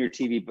consume your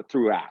TV, but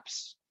through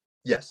apps.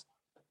 Yes.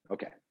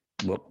 Okay.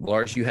 Well,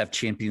 Lars, you have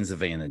Champions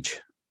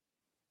Advantage.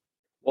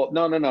 Well,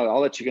 no. I'll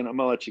let you go. I'm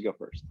gonna let you go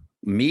first.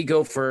 Me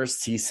go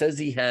first. He says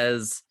he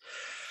has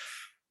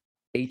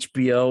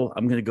HBO.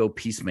 I'm gonna go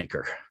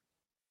Peacemaker.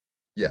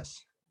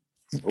 Yes.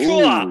 Ooh. Is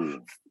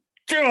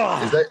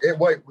that it?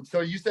 Wait, so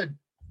you said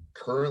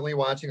currently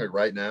watching, like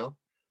right now?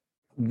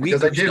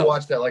 Because I did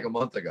watch that like a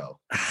month ago.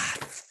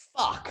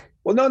 Fuck.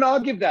 Well, no, I'll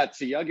give that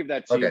to you. You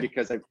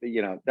because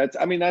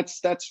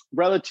that's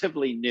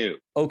relatively new.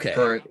 Okay.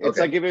 Current. It's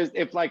Okay. like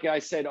if like I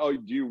said, oh,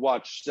 do you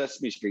watch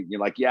Sesame Street? And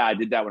you're like, yeah, I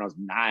did that when I was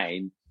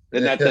 9.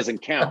 Then that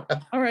doesn't count.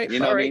 All right. You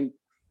know all what I right. mean?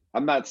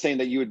 I'm not saying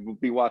that you would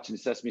be watching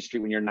Sesame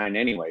Street when you're 9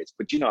 anyways,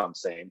 but you know what I'm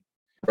saying.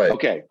 Right.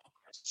 Okay.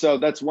 So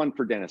that's 1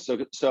 for Dennis.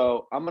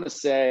 So I'm gonna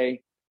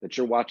say that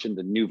you're watching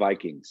the new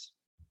Vikings.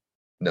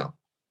 No.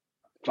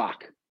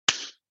 Fuck.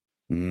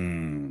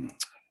 Mm.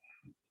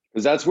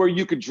 Because that's where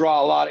you could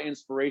draw a lot of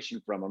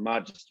inspiration from. I'm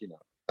not just,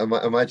 I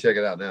might check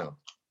it out now.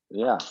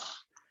 Yeah.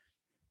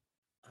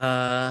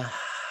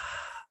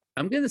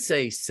 I'm gonna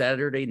say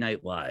Saturday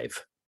Night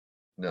Live.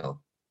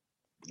 No.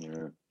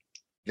 Yeah.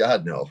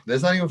 God, no.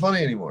 That's not even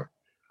funny anymore.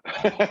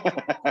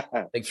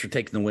 Thanks for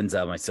taking the wins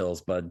out of my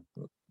sails, bud.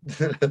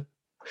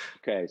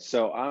 Okay,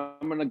 so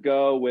I'm gonna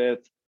go with,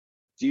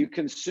 do you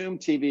consume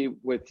TV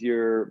with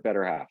your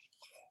better half?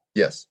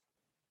 Yes.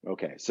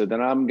 Okay, so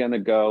then I'm gonna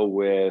go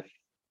with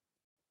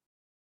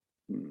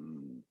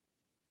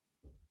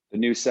the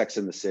new Sex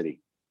in the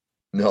City.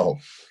 No.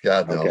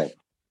 God, no. Okay.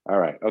 All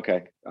right.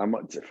 Okay.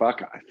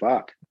 Fuck.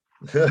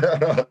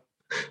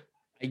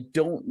 I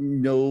don't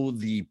know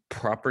the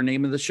proper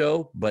name of the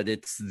show, but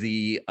it's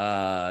the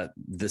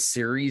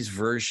series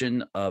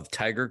version of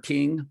Tiger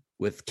King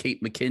with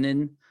Kate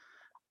McKinnon,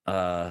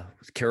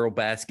 Carol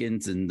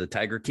Baskins, and the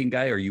Tiger King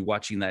guy. Are you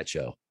watching that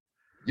show?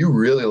 You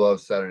really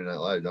love Saturday Night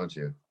Live, don't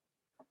you?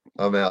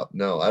 I'm out.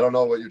 No, I don't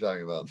know what you're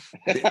talking about.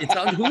 It's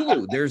on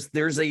Hulu.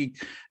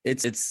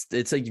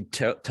 It's a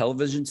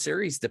television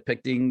series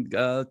depicting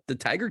the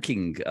Tiger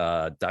King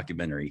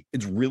documentary.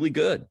 It's really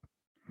good.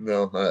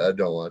 No, I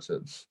don't watch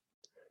it.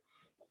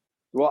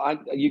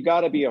 Well, you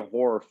got to be a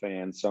horror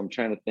fan, so I'm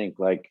trying to think,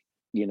 like,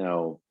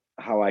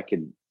 how I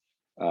could.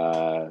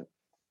 I'm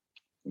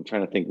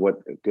trying to think what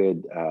a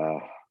good.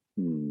 I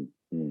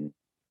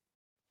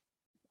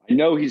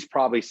know he's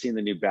probably seen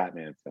the new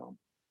Batman film,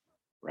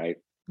 right?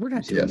 We're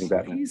not Seen the doing new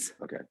Batman? movies.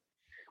 Okay.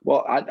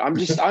 Well, I'm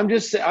just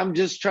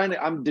trying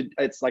to.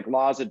 It's like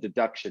laws of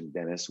deduction,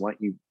 Dennis. Why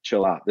don't you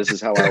chill out? This is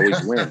how I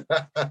always win.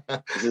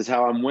 This is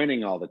how I'm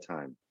winning all the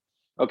time.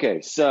 Okay,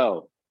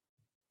 so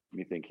let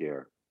me think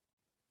here.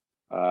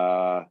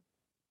 I'm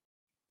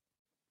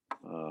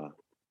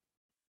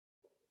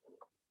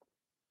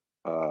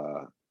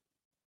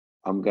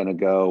gonna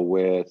go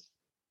with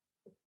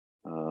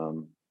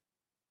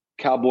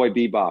Cowboy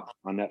Bebop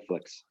on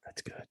Netflix.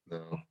 That's good.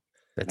 No.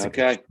 That's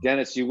okay.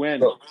 Dennis, you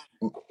win.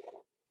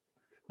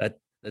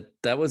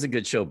 That was a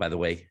good show, by the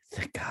way.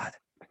 Thank God.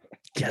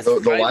 Yes, The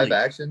live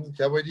action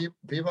Cowboy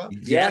Bebop?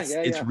 Yes,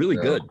 Yeah. it's really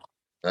No. good.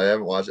 I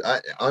haven't watched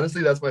it.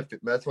 Honestly, that's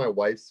my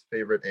wife's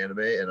favorite anime,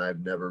 and I've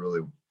never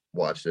really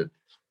watched it.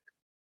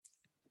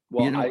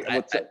 Well,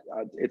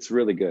 it's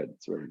really good.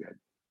 It's really good.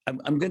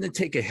 I'm going to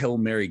take a Hail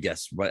Mary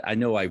guess, but I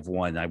know I've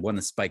won. I want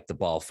to spike the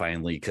ball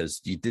finally because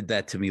you did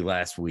that to me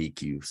last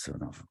week, you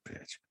son of a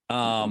bitch.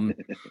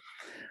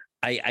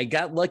 I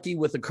got lucky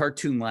with a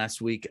cartoon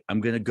last week. I'm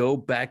going to go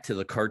back to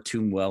the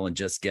cartoon well and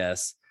just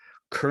guess.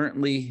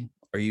 Currently,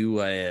 are you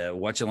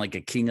watching like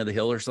a King of the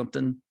Hill or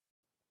something?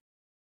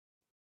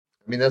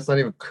 I mean, that's not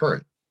even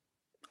current.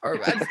 Or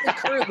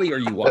currently, are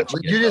you watching?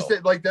 You just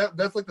said like that.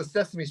 That's like the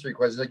Sesame Street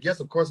question. Like, yes,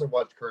 of course, I've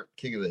watched current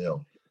King of the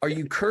Hill. Are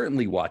you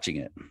currently watching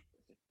it?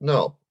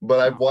 No, but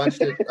I've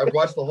watched it. I've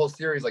watched the whole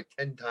series like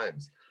 10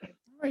 times. All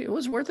right, it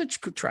was worth a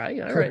try.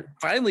 All right,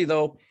 finally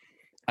though,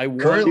 I won.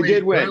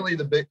 Currently,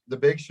 the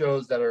big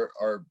shows that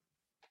are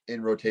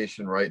in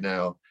rotation right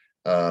now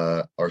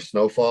are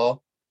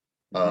Snowfall.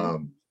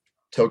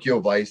 Tokyo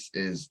Vice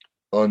is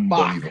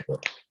unbelievable.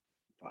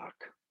 Fuck.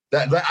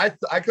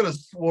 I could have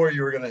swore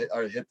you were gonna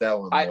hit that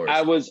one.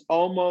 I was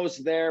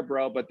almost there,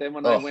 bro. But then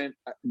when I went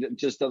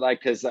just to like,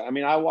 because I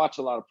mean, I watch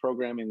a lot of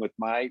programming with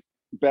my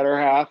better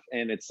half,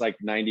 and it's like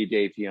 90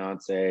 Day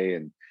Fiance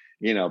and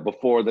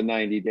before the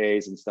 90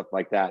 days and stuff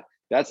like that.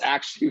 That's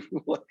actually,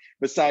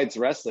 besides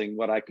wrestling,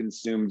 what I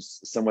consume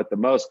somewhat the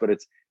most. But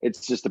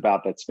it's just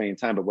about that spending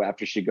time. But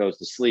after she goes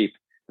to sleep,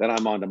 then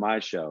I'm on to my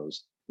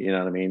shows. You know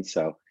what I mean?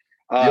 So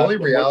the only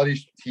reality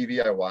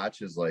TV I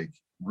watch is like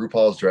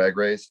RuPaul's Drag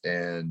Race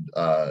and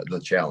The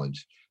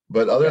Challenge.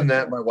 But other than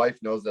that, my wife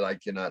knows that I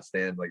cannot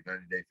stand like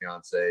 90 Day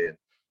Fiance and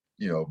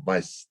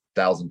my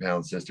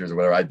 1,000-pound sisters or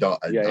whatever.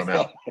 I'm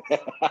out.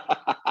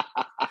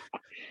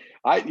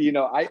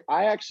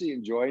 I actually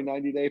enjoy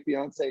 90 Day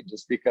Fiance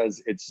just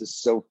because it's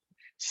just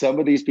some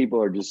of these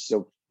people are just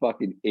so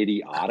fucking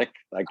idiotic.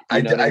 Like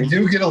I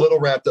do get a little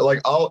wrapped up.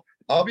 Like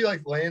I'll be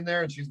like laying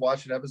there and she's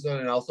watching an episode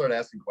and I'll start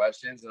asking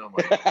questions and I'm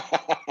like,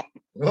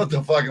 what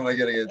the fuck am I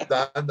getting?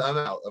 I'm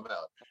out.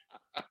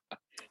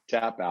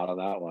 Tap out on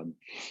that one.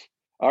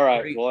 All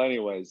right. Well,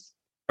 anyways.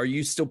 Are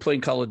you still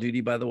playing Call of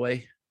Duty, by the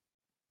way?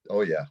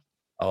 Oh yeah.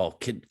 Oh,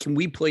 can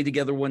we play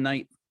together one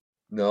night?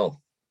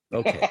 No.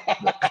 Okay.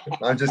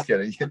 I'm just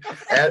kidding.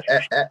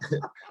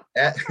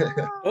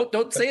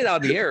 Don't say it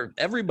on the air.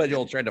 Everybody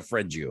will try to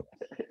friend you.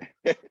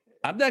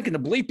 I'm not going to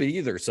bleep it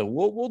either. So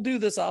we'll do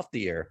this off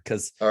the air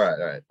because all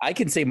right. I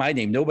can say my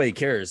name. Nobody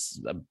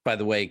cares, by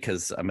the way,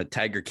 because I'm a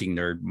Tiger King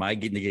nerd. My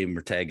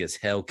gamer tag is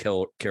Hell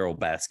Carol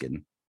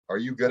Baskin. Are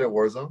you good at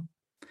Warzone?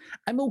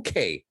 I'm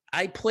okay.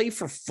 I play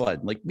for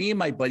fun. Like me and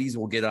my buddies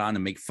will get on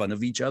and make fun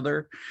of each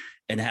other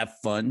and have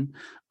fun.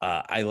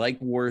 I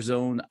like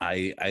Warzone.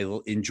 I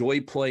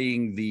enjoy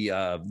playing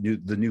the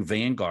new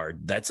Vanguard.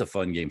 That's a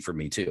fun game for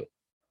me too.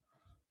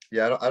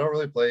 Yeah, I don't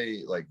really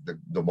play like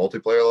the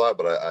multiplayer a lot,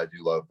 but I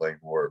do love playing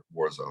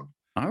Warzone.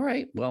 All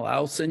right. Well,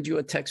 I'll send you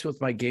a text with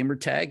my gamer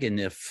tag, and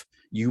if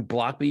you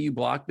block me, you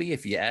block me.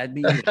 If you add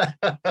me,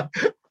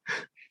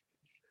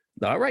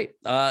 all right.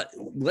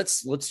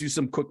 Let's do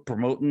some quick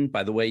promoting.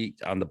 By the way,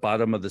 on the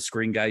bottom of the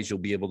screen, guys, you'll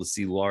be able to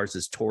see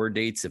Lars's tour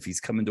dates. If he's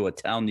coming to a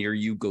town near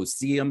you, go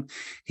see him.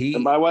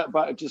 And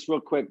by just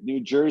real quick, New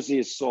Jersey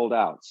is sold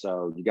out,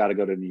 so you got to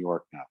go to New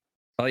York now.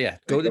 Oh yeah,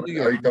 go to New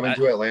York. Are you coming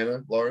to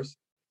Atlanta, Lars?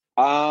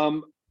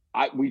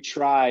 We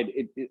tried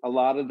a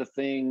lot of the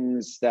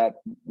things that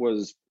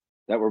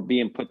were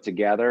being put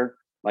together.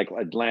 Like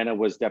Atlanta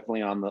was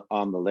definitely on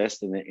the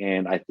list,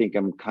 and I think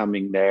I'm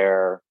coming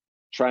there.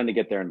 Trying to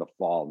get there in the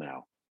fall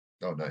now.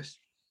 Oh, nice.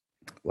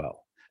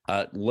 Well,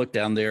 look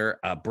down there.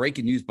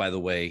 Breaking news, by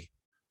the way,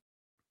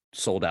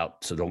 sold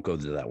out. So don't go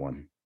to that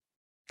one.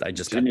 I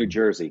just got New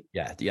Jersey.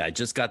 Yeah. I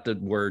just got the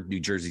word New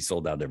Jersey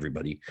sold out.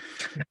 Everybody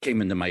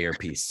came into my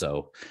earpiece.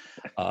 So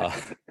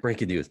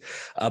breaking news.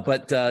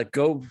 But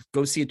go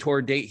see a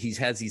tour date. He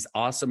has these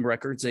awesome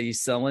records that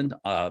he's selling,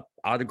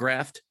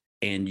 autographed,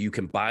 and you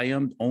can buy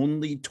them.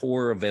 Only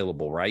tour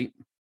available, right?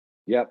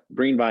 Yep,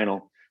 green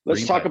vinyl.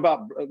 Let's talk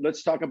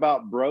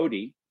about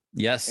Brody.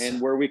 Yes,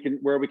 and where we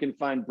can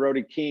find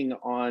Brody King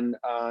on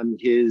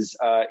his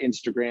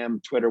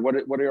Instagram, Twitter. What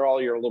are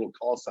all your little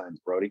call signs,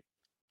 Brody?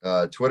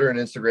 Twitter and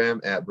Instagram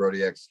at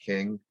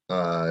BrodyXKing.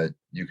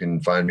 You can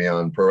find me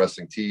on Pro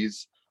Wrestling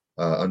Tees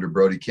under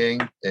Brody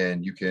King,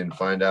 and you can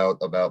find out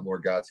about more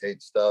God's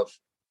Hate stuff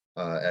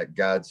at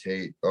God's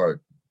Hate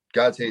or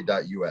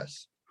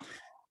God'sHate.us.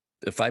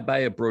 If I buy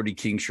a Brody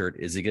King shirt,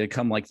 is it going to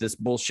come like this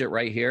bullshit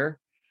right here?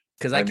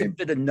 Because I can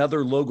fit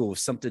another logo with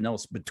something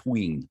else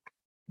between.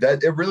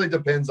 That it really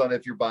depends on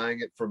if you're buying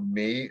it from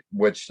me,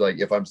 which like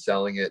if I'm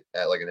selling it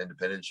at like an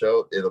independent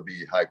show, it'll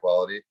be high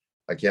quality.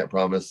 I can't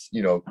promise,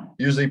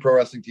 usually Pro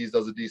Wrestling Tees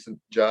does a decent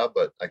job,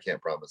 but I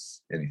can't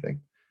promise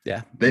anything.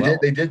 Yeah. They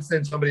did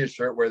send somebody a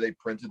shirt where they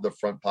printed the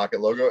front pocket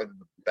logo and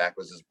the back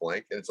was just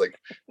blank. And it's like,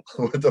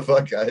 what the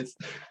fuck, guys?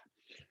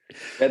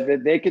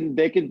 They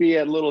can be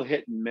a little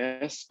hit and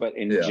miss, but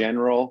in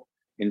general,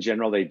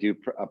 they do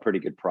a pretty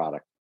good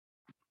product.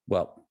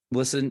 Well,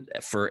 listen,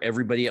 for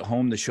everybody at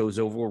home, the show's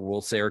over.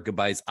 We'll say our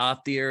goodbyes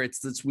off the air. It's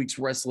this week's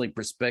Wrestling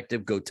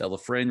Perspective. Go tell a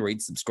friend,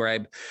 rate,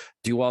 subscribe,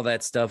 do all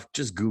that stuff.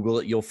 Just Google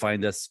it. You'll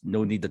find us.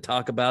 No need to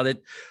talk about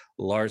it.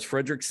 Lars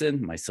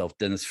Fredrickson, myself,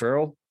 Dennis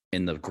Farrell,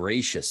 and the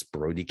gracious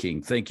Brody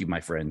King. Thank you,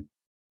 my friend.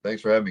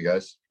 Thanks for having me,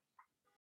 guys.